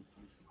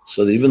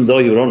 So that even though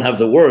you don't have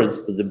the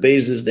word, but the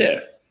Beis is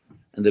there.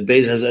 And the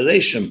Beis has a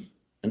reshim,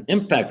 an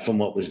impact from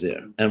what was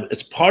there. And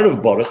it's part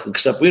of Baruch,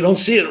 except we don't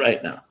see it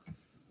right now.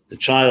 The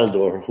child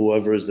or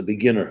whoever is the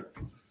beginner.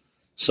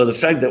 So the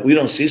fact that we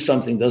don't see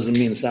something doesn't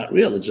mean it's not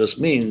real. It just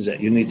means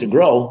that you need to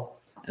grow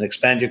and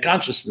expand your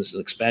consciousness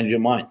and expand your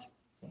mind.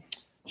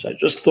 So I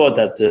just thought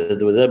that the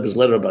Rebbe's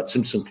letter about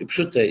Tzimtzum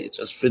Kipshute, it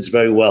just fits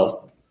very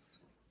well.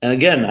 And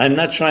again, I'm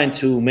not trying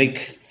to make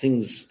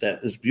things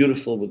that is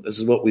beautiful, but this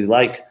is what we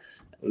like.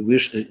 We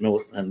wish, and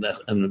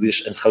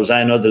Chav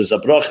Zayin Adar is a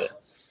bracha.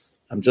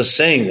 I'm just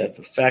saying that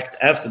the fact,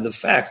 after the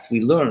fact,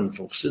 we learn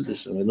from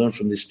Chassidus and we learn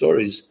from these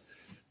stories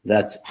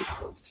that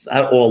it's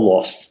not all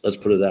lost. Let's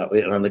put it that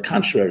way. And on the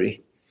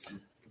contrary,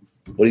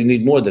 what do you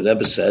need more? The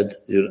Rebbe said,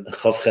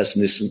 Chav Ches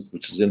Nissen,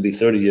 which is going to be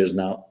 30 years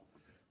now.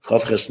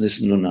 Chav Ches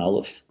Nissen Nun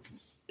Aleph.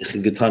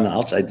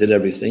 I did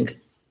everything.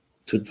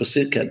 Tut was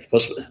ihr kennt.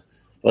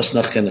 Was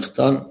noch kann ich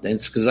tun?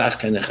 Eins gesagt,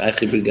 kann ich euch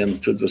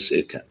übergeben, tut was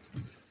ihr kennt.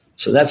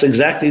 So that's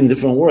exactly in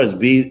different words.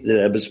 Be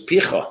the Rebbe's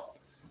picha,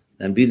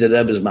 and be the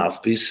Rebbe's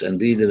mouthpiece, and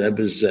be the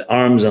Rebbe's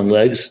arms and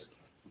legs.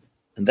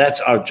 And that's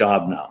our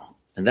job now.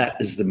 And that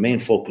is the main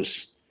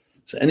focus.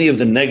 So any of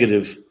the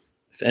negative,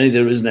 if any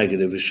there is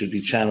negative, it should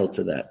be channeled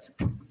to that.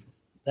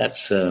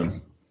 That's, so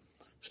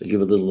I give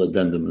a little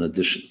addendum in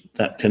addition.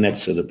 That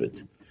connects it a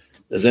bit.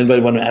 Does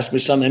anybody want to ask me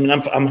something? I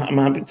mean, I'm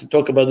happy to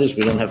talk about this.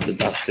 We don't have to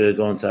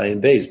go into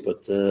Ayin Beis,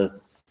 but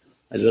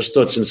I just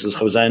thought since it's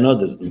Chav Zayin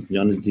Adar,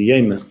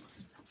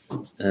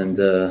 and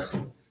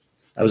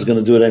I was going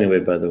to do it anyway,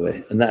 by the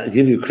way, and not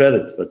give you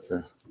credit, but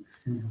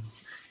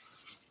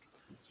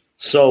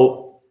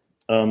so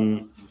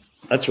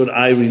that's what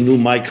I renew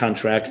my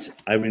contract.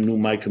 I renew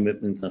my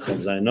commitment to Chav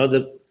Zayin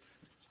Adar,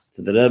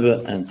 to the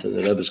Rebbe, and to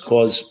the Rebbe's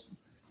cause,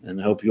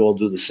 and I hope you all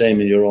do the same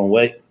in your own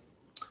way.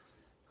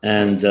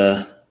 And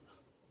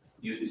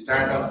you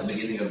started off the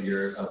beginning of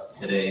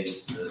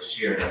today's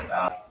shir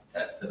about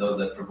that for those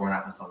that were born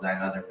after Chav Zayin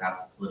Adar,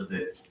 perhaps it's a little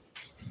bit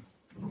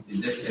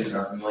distant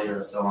or familiar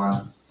or so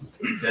on,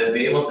 to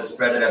be able to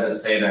spread it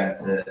as Torah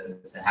and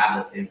to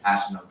have the same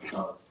passion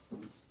of.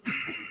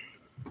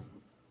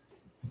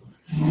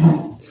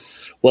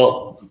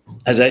 Well,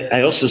 as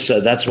I also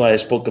said, that's why I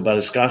spoke about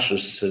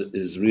Iskashus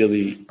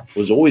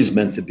was always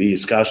meant to be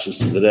Iskashus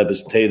to the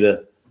Rebbe's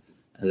Torah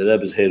and the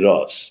Rebbe's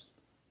Heiros.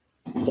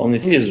 The only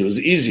thing is, it was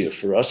easier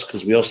for us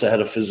because we also had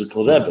a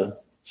physical Rebbe,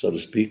 so to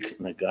speak,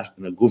 in a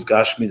Guf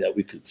Gashmi that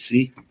we could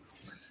see.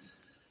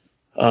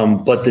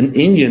 But in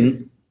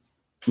Indian,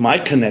 my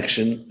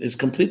connection is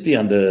completely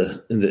in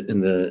the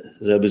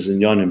Rebbe's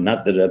Inyanim,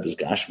 not the Rebbe's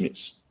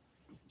Gashmis.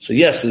 So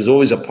yes, there's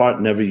always a part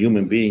in every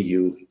human being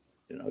you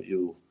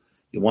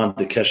want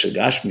the Kesha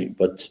Gashmi,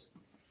 but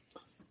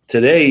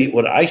today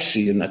what I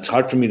see, and it's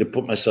hard for me to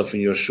put myself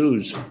in your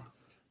shoes,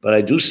 but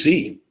I do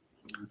see.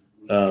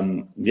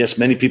 Yes,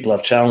 many people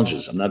have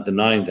challenges. I'm not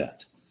denying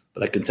that.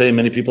 But I can tell you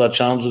many people had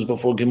challenges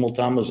before Gimel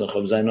Tammuz and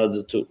Chav Zayin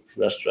Adar too.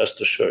 Rest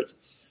assured.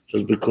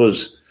 Just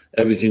because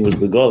everything was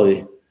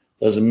begoli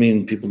doesn't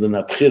mean people didn't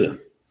have bchira.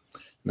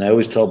 And I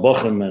always tell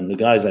Bochum and the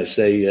guys, I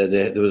say,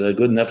 there was a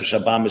good Nefesh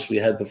Habamis we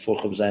had before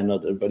Chav Zayin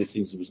Adar. Everybody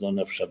thinks there was no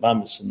Nefesh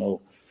Habamis and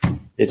no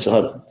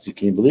Yitzhahara.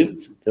 Can you believe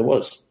it? There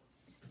was.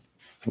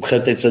 From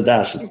Chet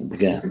Eitzadas it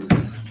began.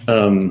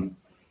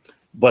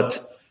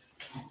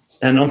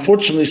 And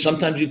unfortunately,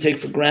 sometimes you take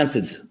for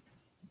granted.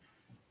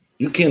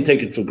 You can't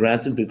take it for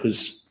granted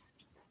because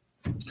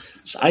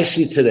So I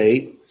see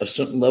today a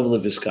certain level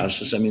of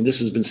iskashus. I mean, this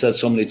has been said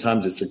so many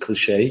times, it's a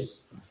cliche.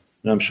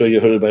 And I'm sure you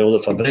heard it by all the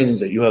Fabrengens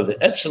that you have the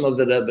etzem of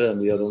the Rebbe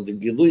and we have the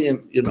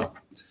Giluyim,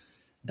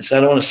 And so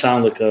I don't want to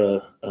sound like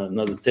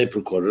another tape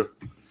recorder,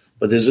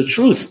 but there's a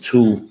truth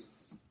to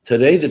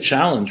today, the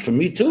challenge, for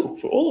me too,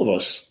 for all of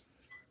us.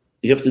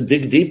 You have to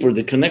dig deeper.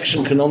 The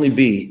connection can only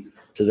be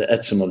to the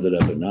etzem of the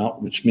Rebbe now,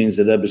 which means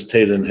the Rebbe's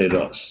Teira and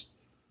Heiras.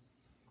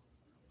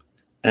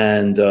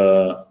 And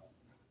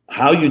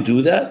how you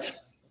do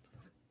that,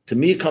 to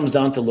me, it comes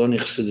down to learning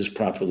Chassidus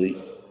properly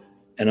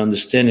and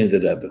understanding the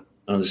Rebbe,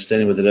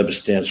 understanding what the Rebbe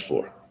stands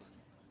for.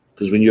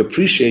 Because when you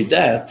appreciate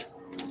that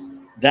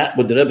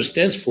what the Rebbe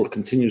stands for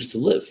continues to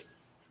live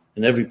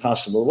in every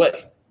possible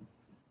way.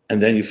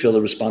 And then you feel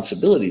a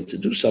responsibility to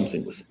do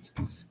something with it.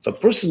 If a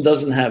person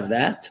doesn't have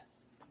that,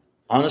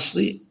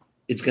 honestly,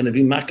 it's going to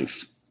be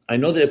makif. I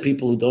know there are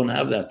people who don't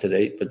have that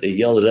today, but they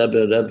yell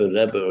Rebbe, Rebbe,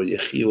 Rebbe, or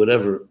Yechi,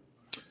 whatever.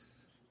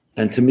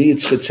 And to me,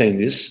 it's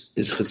chitzenius.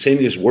 Is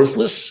chitzenius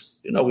worthless?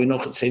 We know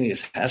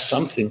chitzenius has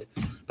something,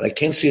 but I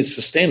can't see it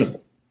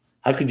sustainable.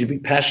 How could you be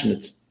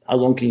passionate? How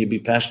long can you be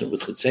passionate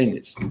with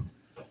chitzenius?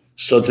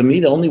 So to me,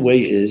 the only way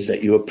is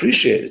that you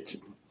appreciate it,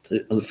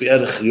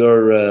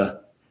 your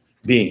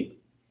being,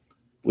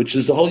 which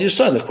is the whole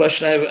Yisrael.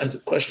 The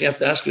question you have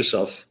to ask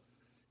yourself,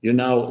 you're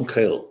now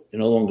Unkel, you're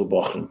no longer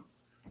Bochen.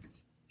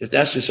 You have to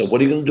ask yourself,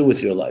 what are you going to do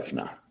with your life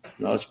now?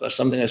 It's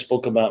something I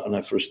spoke about when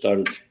I first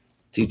started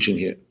teaching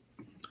here.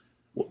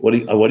 What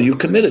are you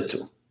committed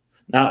to?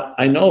 Now,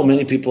 I know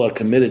many people are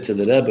committed to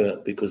the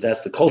Rebbe because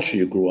that's the culture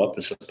you grew up.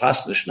 It's a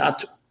pasnish not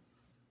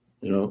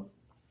to,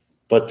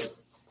 But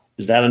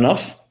is that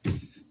enough?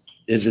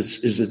 Is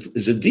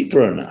it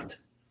deeper or not?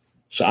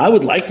 So I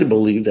would like to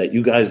believe that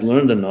you guys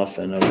learned enough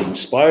and are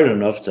inspired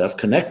enough to have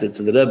connected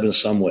to the Rebbe in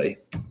some way.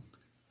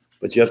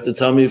 But you have to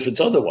tell me if it's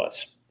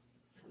otherwise.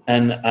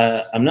 And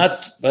I'm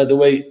not, by the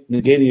way,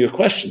 negating your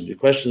question. Your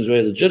question is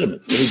very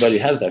legitimate. Everybody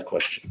has that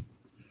question.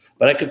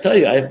 But I can tell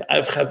you, I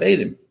have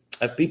chavedim.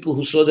 I have people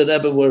who saw that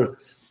Rebbe were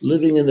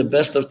living in the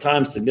best of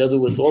times together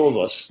with all of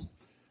us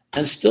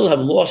and still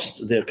have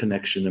lost their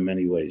connection in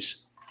many ways.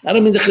 I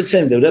don't mean the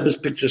chitzim. The Rebbe's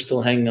picture is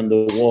still hanging on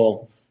the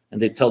wall,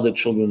 and they tell their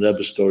children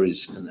Rebbe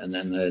stories, and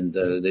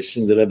they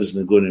sing the Rebbe's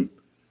Negurim,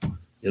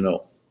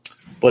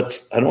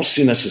 But I don't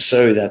see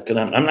necessarily that.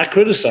 I'm not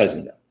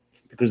criticizing that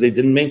because they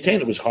didn't maintain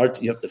it. It was hard.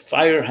 The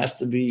fire has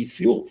to be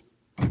fueled.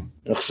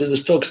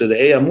 Chassidus talks that the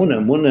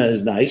Amunah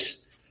is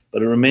nice,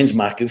 but it remains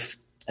makif,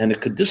 and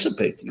it could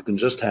dissipate. You can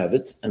just have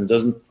it, and it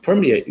doesn't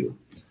permeate you.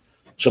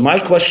 So my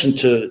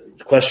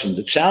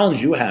the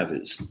challenge you have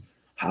is,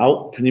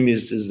 how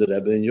pnimius is the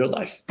Rebbe in your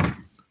life?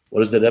 What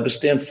does the Rebbe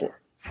stand for?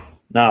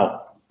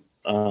 Now,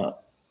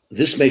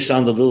 this may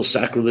sound a little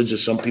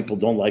sacrilegious. Some people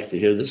don't like to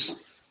hear this.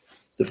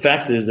 The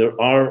fact is, there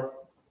are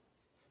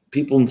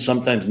people who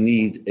sometimes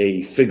need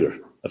a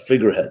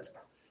figurehead.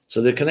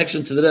 So their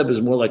connection to the Rebbe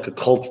is more like a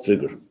cult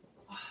figure.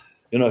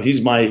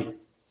 He's my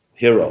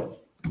hero,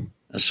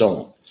 and so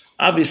on.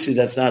 Obviously,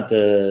 that's not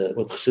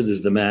what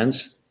Chassidus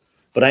demands,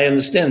 but I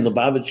understand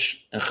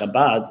Lubavitch and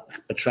Chabad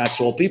attracts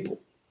all people.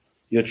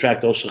 You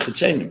attract also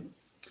Chitzenim,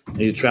 and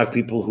you attract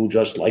people who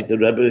just like the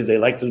Rebbe, they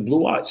like his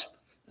blue eyes.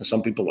 And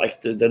some people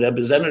like the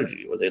Rebbe's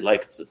energy, or they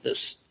like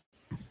this.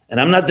 And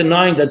I'm not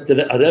denying that the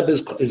Rebbe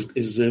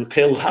is a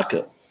Kel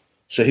Haka.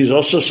 So he's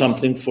also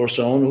something for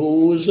someone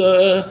who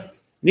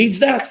needs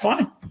that,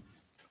 fine.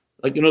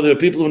 Like, there are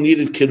people who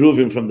needed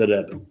Kiruvim from the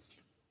Rebbe.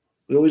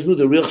 We always knew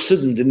the real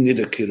Siddim didn't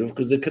need a Kiruv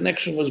because the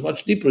connection was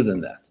much deeper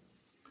than that.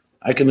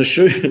 I can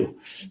assure you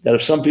that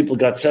if some people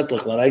got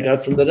Setlach like I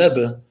got from the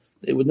Rebbe,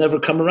 they would never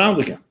come around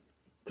again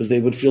because they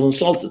would feel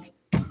insulted.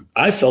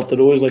 I felt it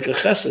always like a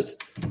chesed.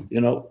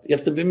 You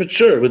have to be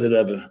mature with the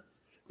Rebbe.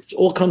 It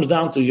all comes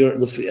down to your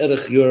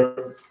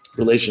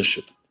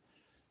relationship.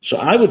 So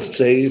I would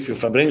say, if you're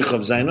Fabrengen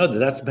of Zainod,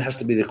 that has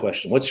to be the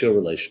question. What's your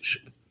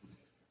relationship?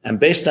 And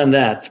based on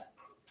that,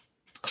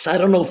 so I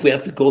don't know if we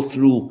have to go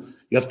through,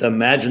 you have to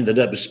imagine the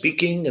Rebbe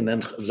speaking, and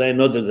then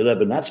Zainod the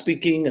Rebbe not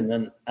speaking, and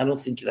then I don't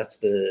think that's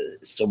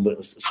so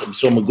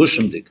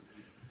magushim dig.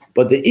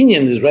 But the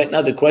Inyan is right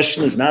now, the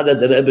question is now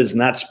that the Rebbe is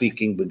not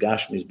speaking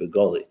begashmis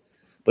begoli,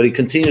 but he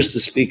continues to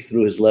speak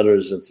through his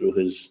letters and through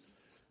his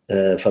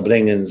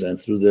Fabrengens and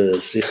through the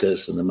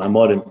Siches and the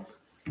Mamorim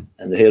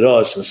and the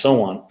Heiros and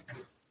so on.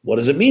 What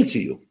does it mean to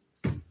you?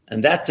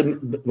 And that,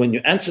 when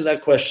you answer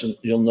that question,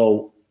 you'll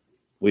know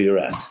where you're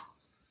at.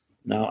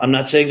 Now, I'm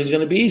not saying it's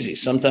going to be easy.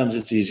 Sometimes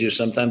it's easier,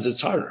 sometimes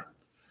it's harder.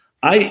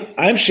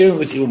 I'm sharing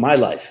with you my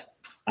life.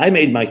 I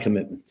made my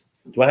commitment.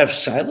 Do I have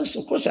silence?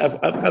 Of course,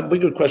 I've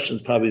bigger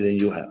questions probably than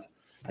you have.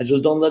 I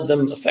just don't let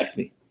them affect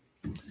me.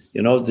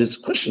 There's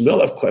questions. We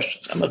all have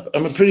questions.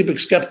 I'm a pretty big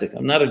skeptic.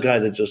 I'm not a guy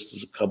that just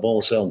is a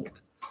Kabbalah selnik.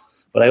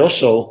 But I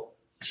also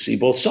see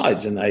both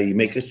sides, and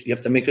you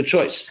have to make a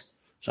choice.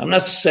 So I'm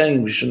not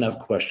saying we shouldn't have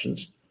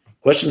questions.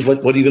 Questions,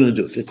 what are you going to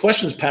do? If the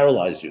questions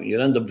paralyze you, you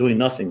end up doing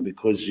nothing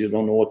because you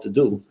don't know what to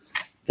do,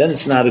 then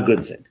it's not a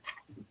good thing.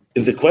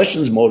 If the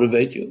questions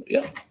motivate you,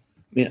 yeah.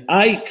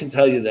 I can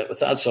tell you that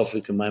without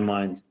suffix in my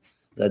mind,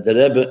 that the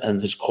Rebbe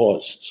and his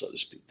cause, so to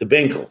speak, the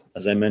Benkel,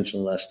 as I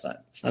mentioned last time,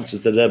 it's not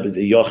just the Rebbe,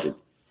 the Yochid,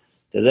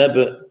 the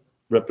Rebbe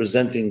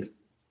representing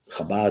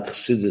Chabad,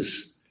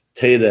 Chassidus,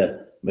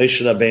 Teira,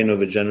 Moshe Rabbeinu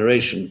of a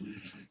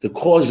generation, the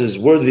cause is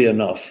worthy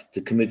enough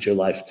to commit your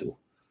life to.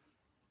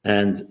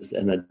 And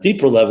on a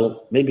deeper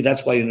level, maybe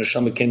that's why your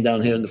neshama came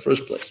down here in the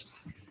first place.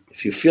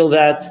 If you feel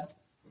that,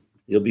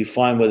 you'll be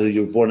fine whether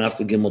you're born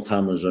after Gimel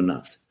Tammuz or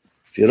not.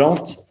 If you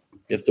don't,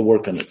 you have to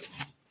work on it.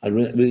 I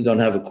really don't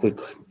have a quick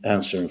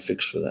answer and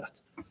fix for that.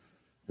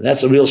 And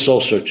that's a real soul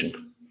searching.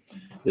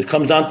 It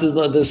comes down to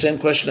the same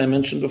question I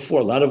mentioned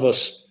before. A lot of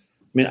us,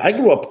 I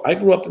grew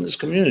up in this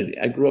community.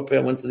 I grew up here,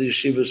 I went to the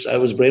yeshivas, I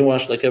was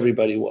brainwashed like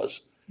everybody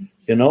was,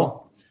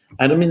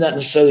 I don't mean that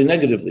necessarily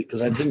negatively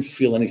because I didn't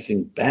feel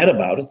anything bad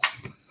about it.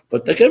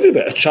 But like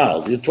everybody, a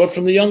child, you're taught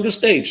from the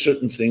youngest age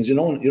certain things.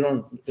 No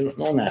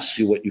one asks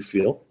you what you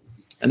feel,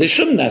 and they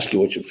shouldn't ask you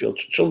what you feel.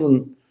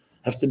 Children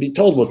have to be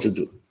told what to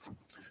do.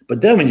 But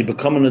then when you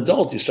become an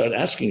adult, you start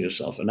asking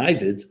yourself, and I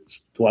did,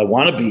 do I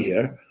want to be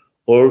here,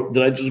 or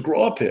did I just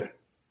grow up here?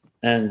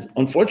 And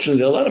unfortunately,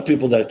 there are a lot of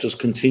people that just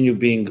continue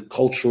being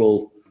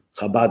cultural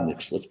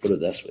Chabadniks. Let's put it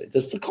that way.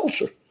 That's the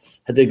culture.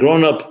 Had they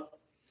grown up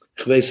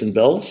Chveis and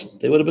Bells,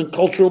 they would have been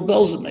cultural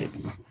Bells maybe,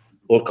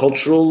 or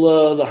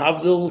cultural the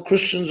Havdil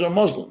Christians or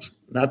Muslims.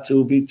 Not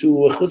to be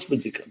too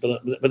chutzpahdik,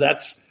 but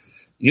that's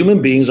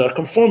human beings are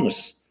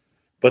conformists.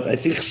 But I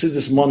think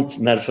Chassidus want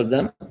mer for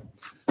them.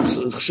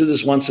 So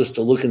Chassidus wants us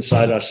to look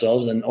inside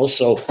ourselves and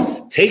also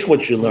take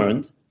what you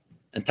learned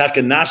and take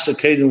a nasa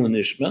kedin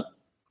l'nishma,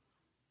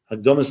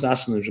 hagdomis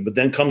nasa l'nishma. But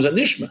then comes a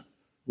nishma.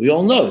 We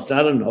all know it's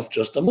not enough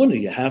just amunah.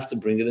 You have to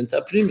bring it into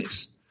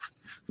aprimis.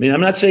 I'm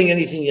not saying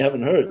anything you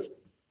haven't heard.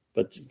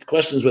 But the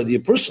question is whether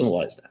you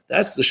personalize that.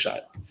 That's the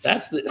shayla.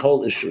 That's the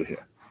whole issue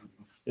here.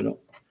 We're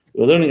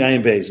learning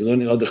Ayin Beis, we're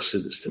learning other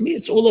chassidus. To me,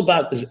 it's all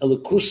about is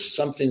elikus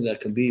something that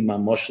can be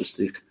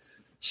mamoshistik,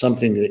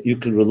 something that you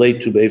can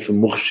relate to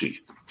from mukhshi.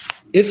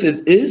 If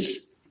it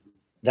is,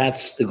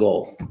 that's the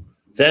goal.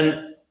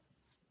 Then,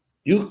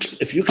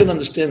 if you can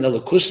understand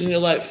elikus in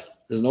your life,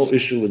 there's no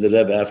issue with the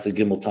Rebbe after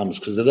Gimel Tammuz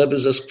because the Rebbe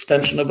is an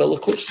extension of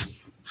elikus.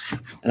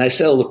 And I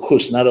say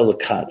elikus, not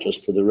elikat,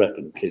 just for the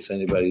record, in case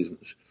anybody's.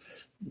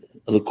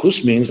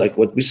 Elikus means like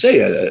what we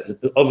say,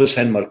 Ovis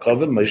Hen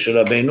Markovim, Moshe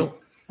Rabbeinu,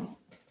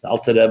 the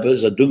Alter Rebbe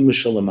is a Dugma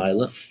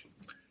Shalamayla.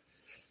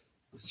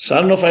 So I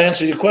don't know if I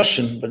answered your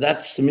question, but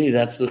that's to me,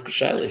 that's the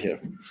shayla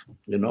here,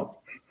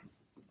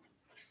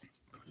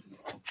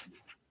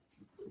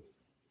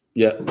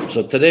 Yeah,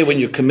 so today when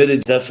you're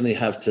committed, definitely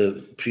have to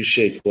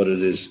appreciate what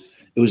it is.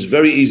 It was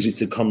very easy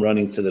to come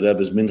running to the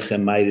Rebbe's Mincha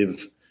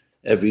Ma'ariv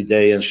every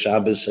day and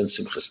Shabbos and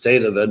Simchas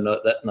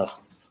Torah.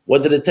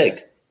 What did it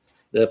take?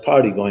 The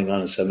party going on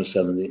in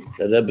 770.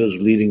 The Rebbe was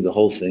leading the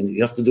whole thing.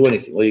 You have to do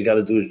anything. All you got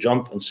to do is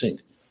jump and sing.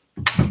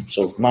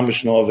 So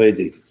mamish no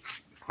avedi.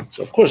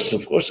 So of course,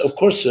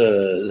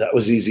 that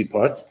was the easy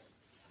part.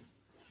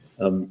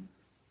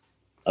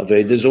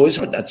 Avedi is always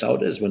hard. That's how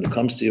it is. When it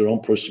comes to your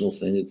own personal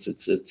thing, it's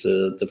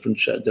a different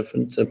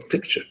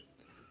picture,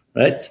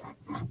 right?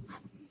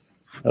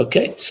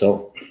 Okay,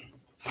 so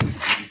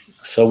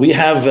we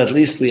have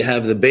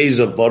the Beis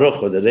of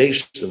Baruch or the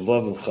Reish, the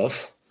Vav of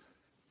Chaf.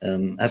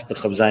 After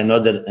Chav Zayin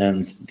Adar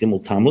and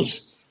Gimel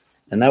Tammuz,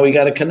 and now we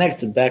got to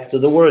connect it back to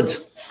the word.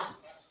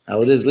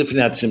 How it is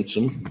Lifnei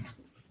Tzimtzum.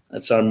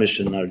 That's our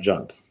mission, our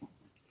job.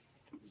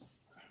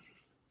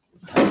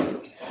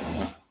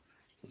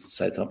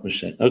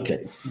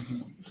 Okay.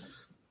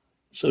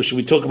 So should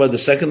we talk about the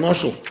second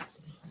mashal,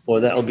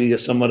 or that'll be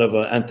somewhat of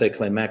an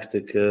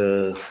anticlimactic?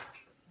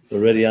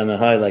 Already on a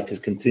high,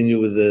 like continue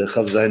with the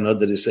Chav Zayin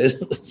Adar. He says,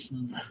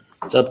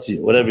 it's up to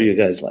you. Whatever you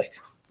guys like.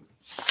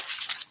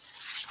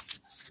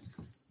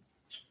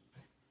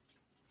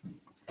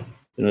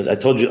 I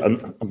told you, I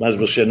might as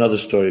well share another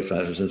story,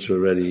 since we're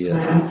already,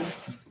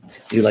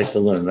 you like to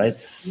learn,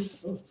 right?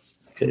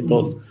 Okay,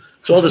 both.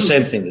 It's all the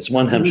same thing. It's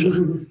one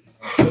hemshech.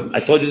 I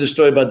told you the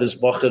story about this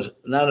Bocher,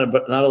 not a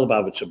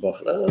Lubavitcher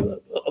Bocher.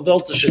 A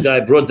Veltischer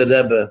guy brought the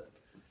Rebbe,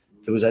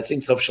 it was, I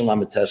think, Tov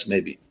Shalom Tes,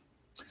 maybe.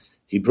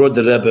 He brought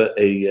the Rebbe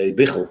a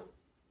bichel.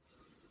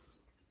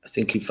 I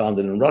think he found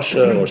it in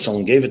Russia, or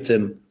someone gave it to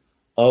him,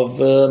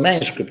 of a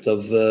manuscript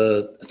of,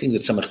 I think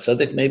it's Tzemach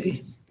Tzedek,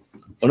 maybe.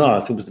 Oh no, I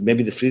think it was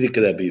maybe the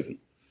Frierdiker Rebbe even.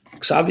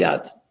 Ksav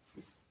Yad.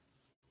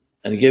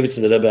 And he gave it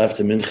to the Rebbe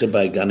after Mincha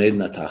by Gan Eden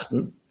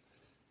Atachten.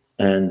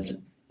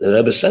 And the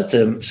Rebbe said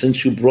to him,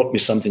 since you brought me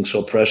something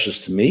so precious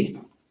to me,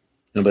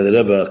 by the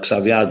Rebbe,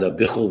 Ksav Yad, a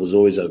bichel was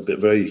always a bit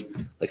very,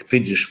 like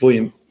Pidyon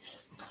Shvuyim.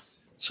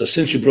 So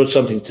since you brought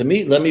something to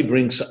me, let me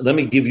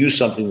give you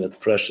something that's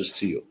precious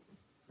to you.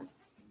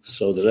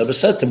 So the Rebbe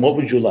said to him, what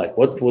would you like?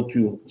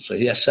 So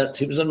he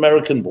was an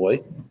American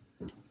boy.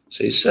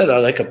 So he said, I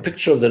like a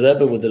picture of the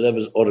Rebbe with the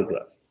Rebbe's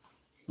autograph.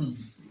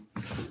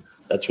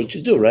 That's what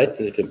you do, right?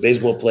 If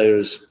baseball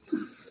players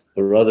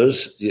or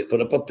others, you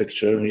put up a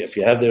picture, and if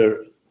you have their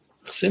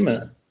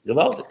chsima,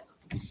 gewaltig.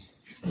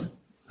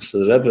 So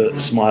the Rebbe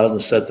smiled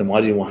and said to him,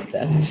 why do you want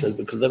that? He says,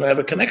 because then I have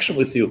a connection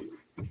with you.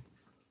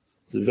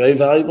 It's a very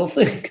valuable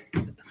thing.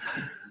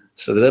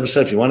 So the Rebbe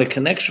said, if you want a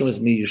connection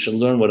with me, you should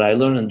learn what I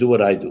learn and do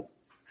what I do.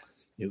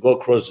 You go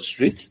across the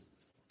street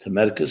to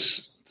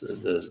Merkis, to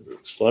the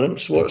Sforim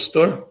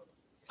store,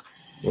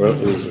 where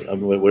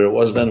it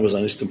was then, it was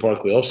on Eastern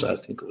Parkway also, I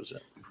think it was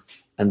there.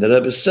 And the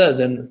Rebbe said,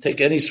 then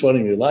take any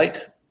Sforim you like.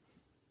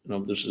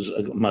 This is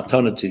a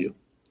matana to you.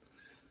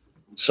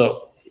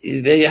 So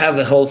there you have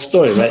the whole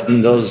story, right?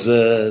 And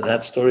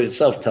that story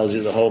itself tells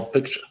you the whole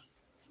picture.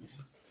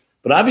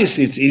 But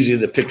obviously, it's easier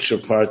the picture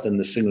part than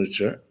the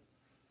signature,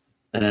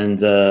 and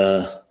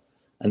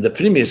the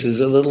premise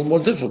is a little more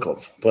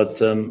difficult. But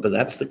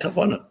that's the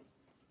kavanah.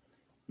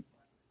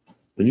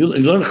 When you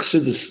learn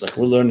Chassidus, like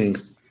we're learning,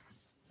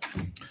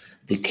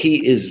 the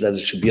key is that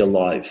it should be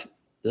alive,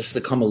 just to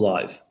come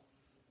alive.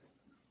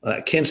 I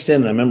can't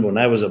stand it. I remember when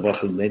I was a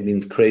bracha, it made me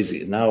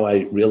crazy. And now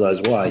I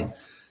realize why.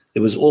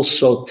 It was all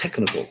so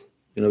technical.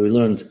 We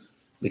learned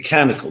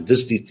mechanical,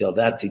 this detail,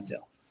 that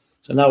detail.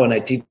 So now when I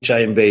teach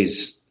Ayim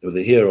Beis, whether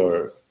here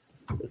or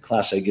the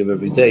class I give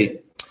every day,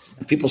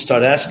 and people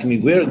start asking me,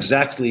 where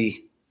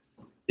exactly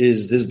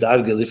is this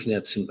Darga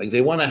Lifnei Atzim? Like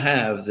they want to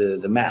have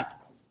the map,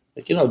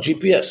 like,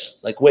 GPS,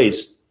 like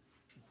Waze.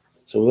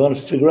 So we want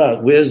to figure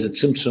out where's the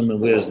Tzimtzum and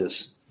where's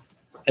this.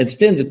 And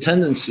then the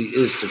tendency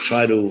is to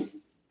try to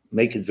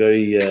make it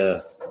very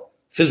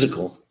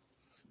physical.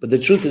 But the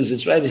truth is,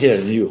 it's right here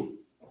in you.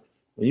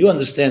 When you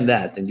understand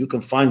that, and you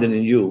can find it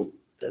in you,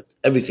 that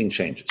everything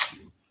changes.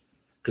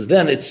 Because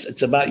then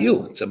it's about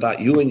you. It's about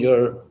you and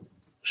your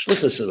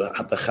shlichus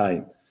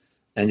ha'chaim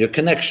and your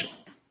connection.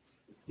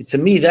 To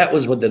me, that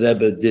was what the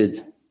Rebbe did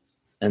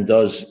and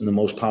does in the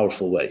most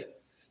powerful way.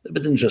 The Rebbe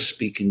didn't just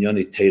speak in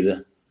Yoni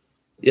Teda.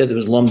 Yeah, there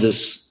was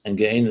Lomdus and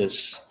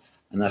Ge'enis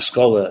and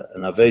Askola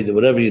and Aveda,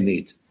 whatever you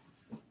need.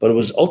 But it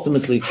was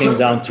ultimately came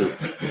down to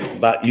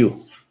about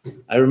you.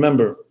 I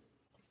remember,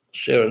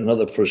 share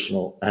another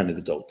personal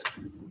anecdote.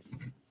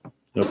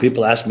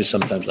 People ask me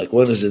sometimes, like,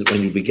 what is it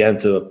when you began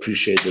to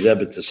appreciate the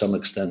Rebbe to some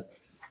extent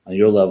on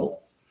your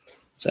level?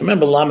 So I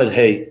remember Lamed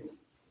Hey,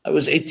 I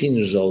was 18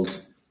 years old,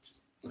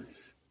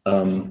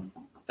 and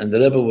the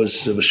Rebbe was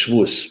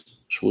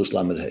Shavuos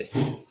Lamed Hey.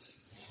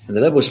 And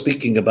the Rebbe was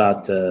speaking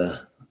about Kama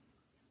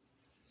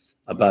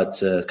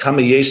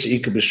Yesa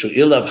Ika B'Shuk,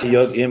 Ilav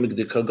Hayog Yemik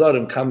De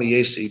Kagorim, Kama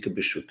Yesa Ika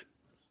B'Shuk.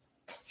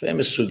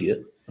 Famous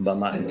sugya about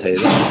Matan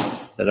Torah.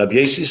 That Rabbi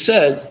Yesi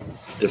said,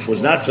 if it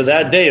was not for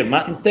that day of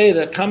Matan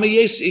Torah, Kama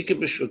Yesi Ika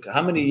B'Shuk.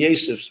 How many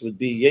Yesis would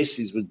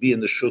be in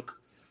the shuk,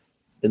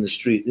 in the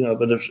street?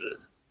 But if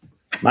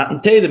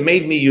Matan Torah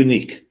made me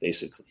unique,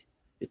 basically.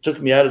 It took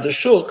me out of the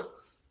shuk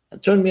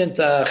and turned me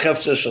into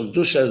Chefza Shel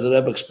Dusha, as the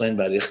Rebbe explained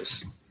by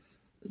Riches.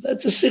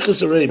 That's a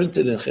sichus already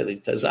printed in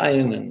Chelik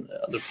Tazayin and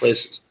other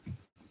places.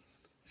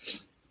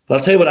 But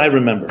I'll tell you what I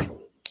remember.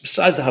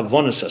 Besides the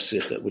Havonas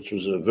HaSicha, which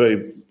was a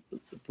very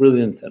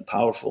brilliant and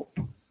powerful,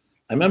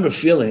 I remember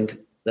feeling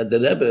that the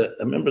Rebbe,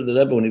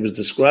 when he was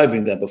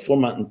describing that before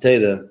Matan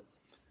Torah,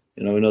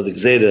 we know the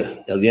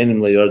Gzeira, El Yenim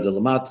Le'Yord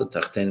Lamata,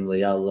 Tachtenim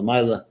Le'Yal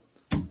L'Mayla,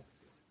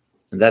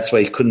 and that's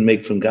why he couldn't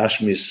make from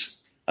Gashmis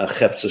a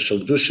Chefza Shel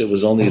Dusha. It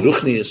was only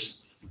Ruchnius.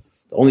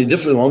 The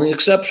only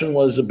exception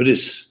was a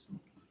Bris,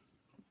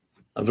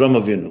 Avram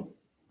Avinu.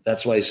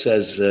 That's why he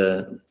says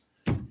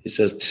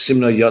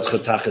Tsimno Yotcha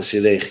Tachas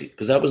Yirechi,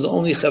 because that was the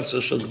only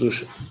Chefza Shel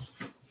Dusha.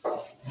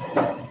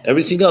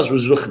 Everything else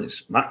was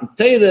Ruchnis. Matan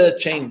Torah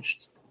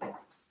changed.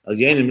 Al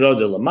Yenim Rod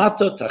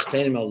Lamata,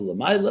 Tachtenim Al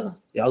L'Mayla,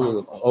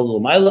 Yal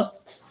L'Mayla,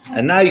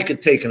 and now you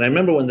could take. And I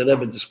remember when the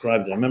Rebbe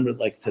described it. I remember it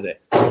like today.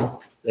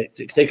 They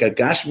take a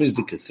Gashmis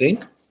the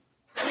thing,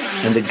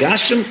 and the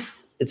Gashim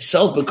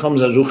itself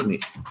becomes a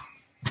Ruchni,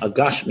 a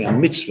Gashmi, a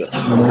mitzvah,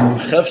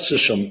 Chefza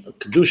Shel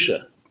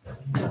Kedusha,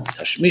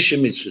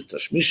 Tashmisha mitzvah,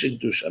 Tashmisha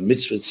Kedusha, a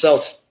mitzvah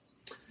itself.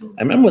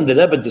 I remember when the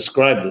Rebbe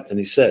described it, and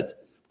he said,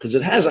 because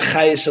it has a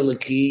Chayes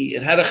Eliki,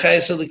 it had a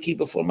Chayes Eliki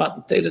before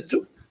Matan Torah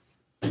too,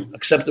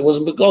 except it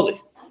wasn't Begoli.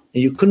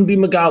 And you couldn't be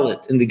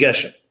Megalit in the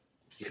Geshem.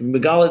 You can be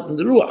Megalit in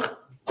the Ruach,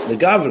 the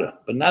Gavra,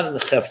 but not in the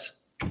Chefz.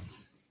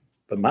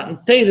 But Matan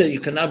Torah, you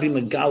can now be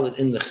Megalit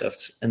in the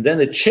Chefz. And then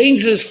it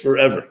changes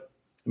forever.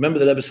 Remember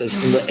the Rebbe says,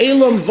 in the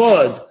Elam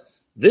Vod,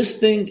 this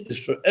thing is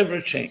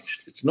forever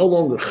changed. It's no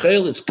longer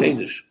Chayel, it's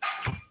Kedesh.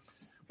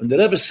 When the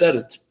Rebbe said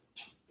it,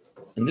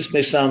 and this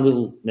may sound a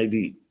little,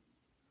 maybe,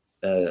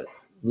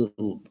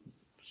 little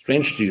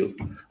strange to you,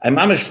 I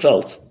mamish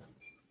felt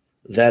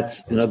that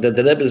that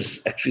the Rebbe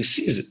actually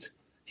sees it.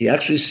 He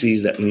actually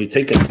sees that when you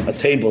take a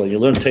table and you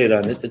learn Torah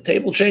on it, the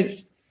table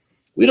changes.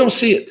 We don't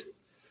see it,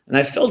 and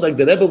I felt like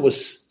the Rebbe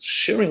was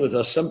sharing with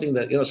us something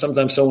that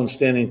sometimes someone's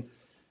standing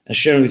and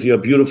sharing with you a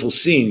beautiful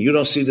scene. You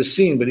don't see the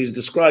scene, but he's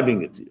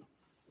describing it to you.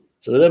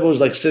 So the Rebbe was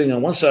like sitting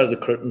on one side of the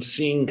curtain,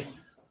 seeing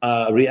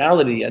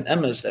reality and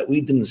emes that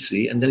we didn't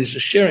see, and then he's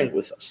just sharing it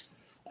with us.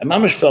 I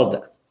mamish felt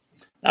that.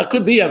 Now, it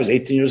could be I was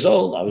 18 years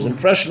old. I was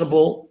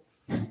impressionable.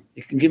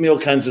 You can give me all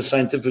kinds of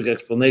scientific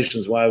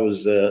explanations why I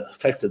was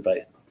affected by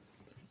it.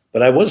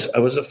 But I was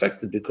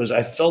affected because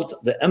I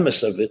felt the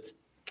emes of it.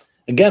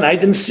 Again, I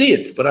didn't see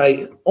it, but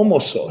I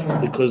almost saw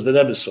it because the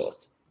Rebbe saw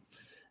it.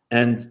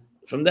 And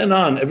from then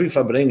on, every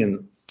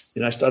Farbrengen,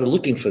 I started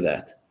looking for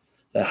that.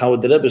 that how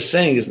the Rebbe is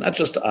saying is not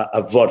just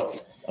a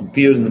vort, a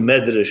beer in the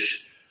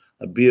Medrash,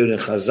 a beer in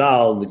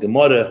Chazal, in the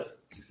Gemara,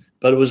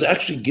 but it was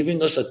actually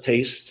giving us a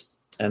taste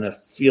and a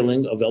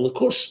feeling of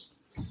Elikus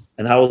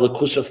and how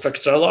Elikus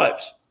affects our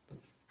lives.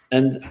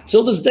 And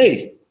till this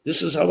day,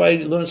 this is how I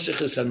learn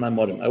Sichos and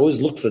Maimorim. I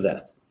always look for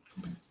that.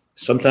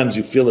 Sometimes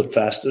you feel it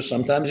faster,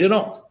 sometimes you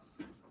don't.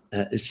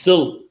 It's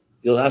still,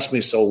 you'll ask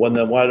me, so why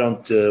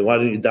don't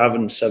you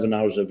daven 7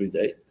 hours every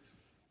day?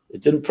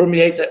 It didn't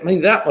permeate that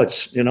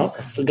much,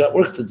 I still got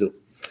work to do.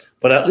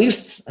 But at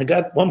least I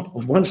got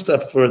one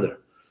step further.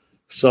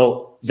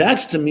 So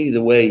that's to me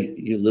the way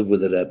you live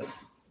with the Rebbe.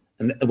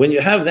 And when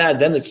you have that,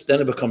 then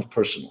it becomes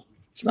personal.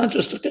 It's not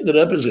just, okay, the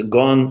Rebbe is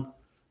gone,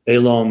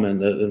 Elam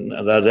and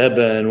the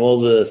Rebbe and all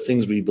the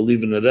things we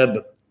believe in the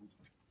Rebbe,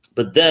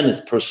 but then it's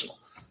personal.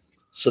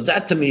 So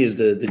that to me is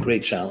the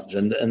great challenge.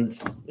 And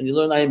when you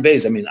learn Ayin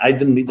Beis, I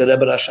didn't meet the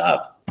Rebbe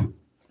Rashab,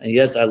 and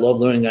yet I love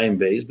learning Ayin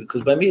Beis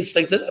because by me it's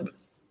like the Rebbe.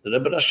 The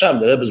Rebbe Rashab,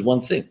 the Rebbe is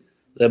one thing.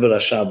 The Rebbe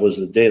Rashab was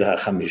the Deir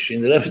HaChamishi,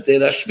 and the Rebbe is Deir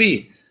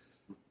HaShvi.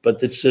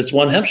 But it's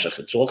one hemshach.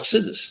 It's all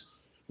chassidus.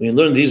 When you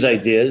learn these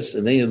ideas,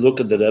 and then you look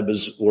at the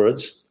Rebbe's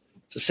words,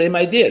 it's the same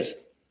ideas.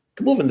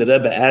 Come on, the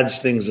Rebbe adds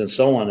things and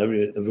so on.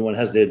 Everyone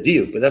has their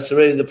diuk, but that's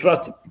already the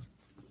pratim.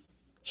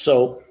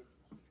 So,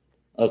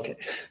 okay.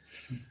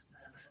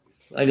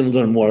 I can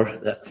learn more.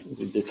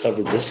 We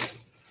covered this.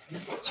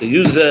 So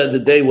use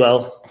the day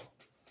well.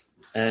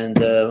 And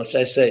what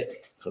should I say?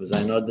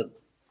 I know that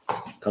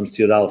comes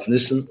to your Aleph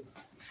Nissen,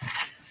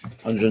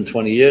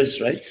 120 years,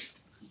 right?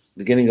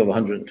 Beginning of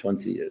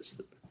 120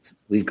 years.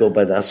 We go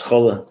by the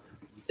Haskalah.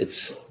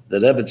 It's the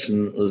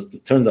Rebbetzin was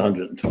turned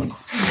 120.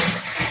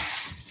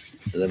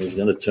 The Rebbe's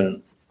going to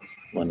turn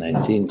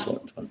 119,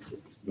 120.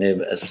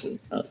 Maybe.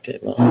 Okay,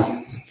 well,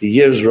 the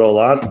years roll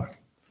on.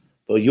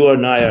 But you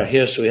and I are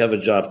here, so we have a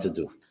job to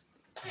do.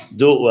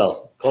 Do it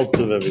well. Kol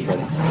tov,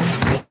 everybody.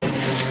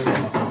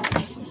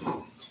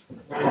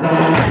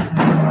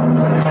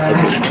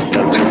 Okay,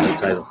 that was the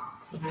title.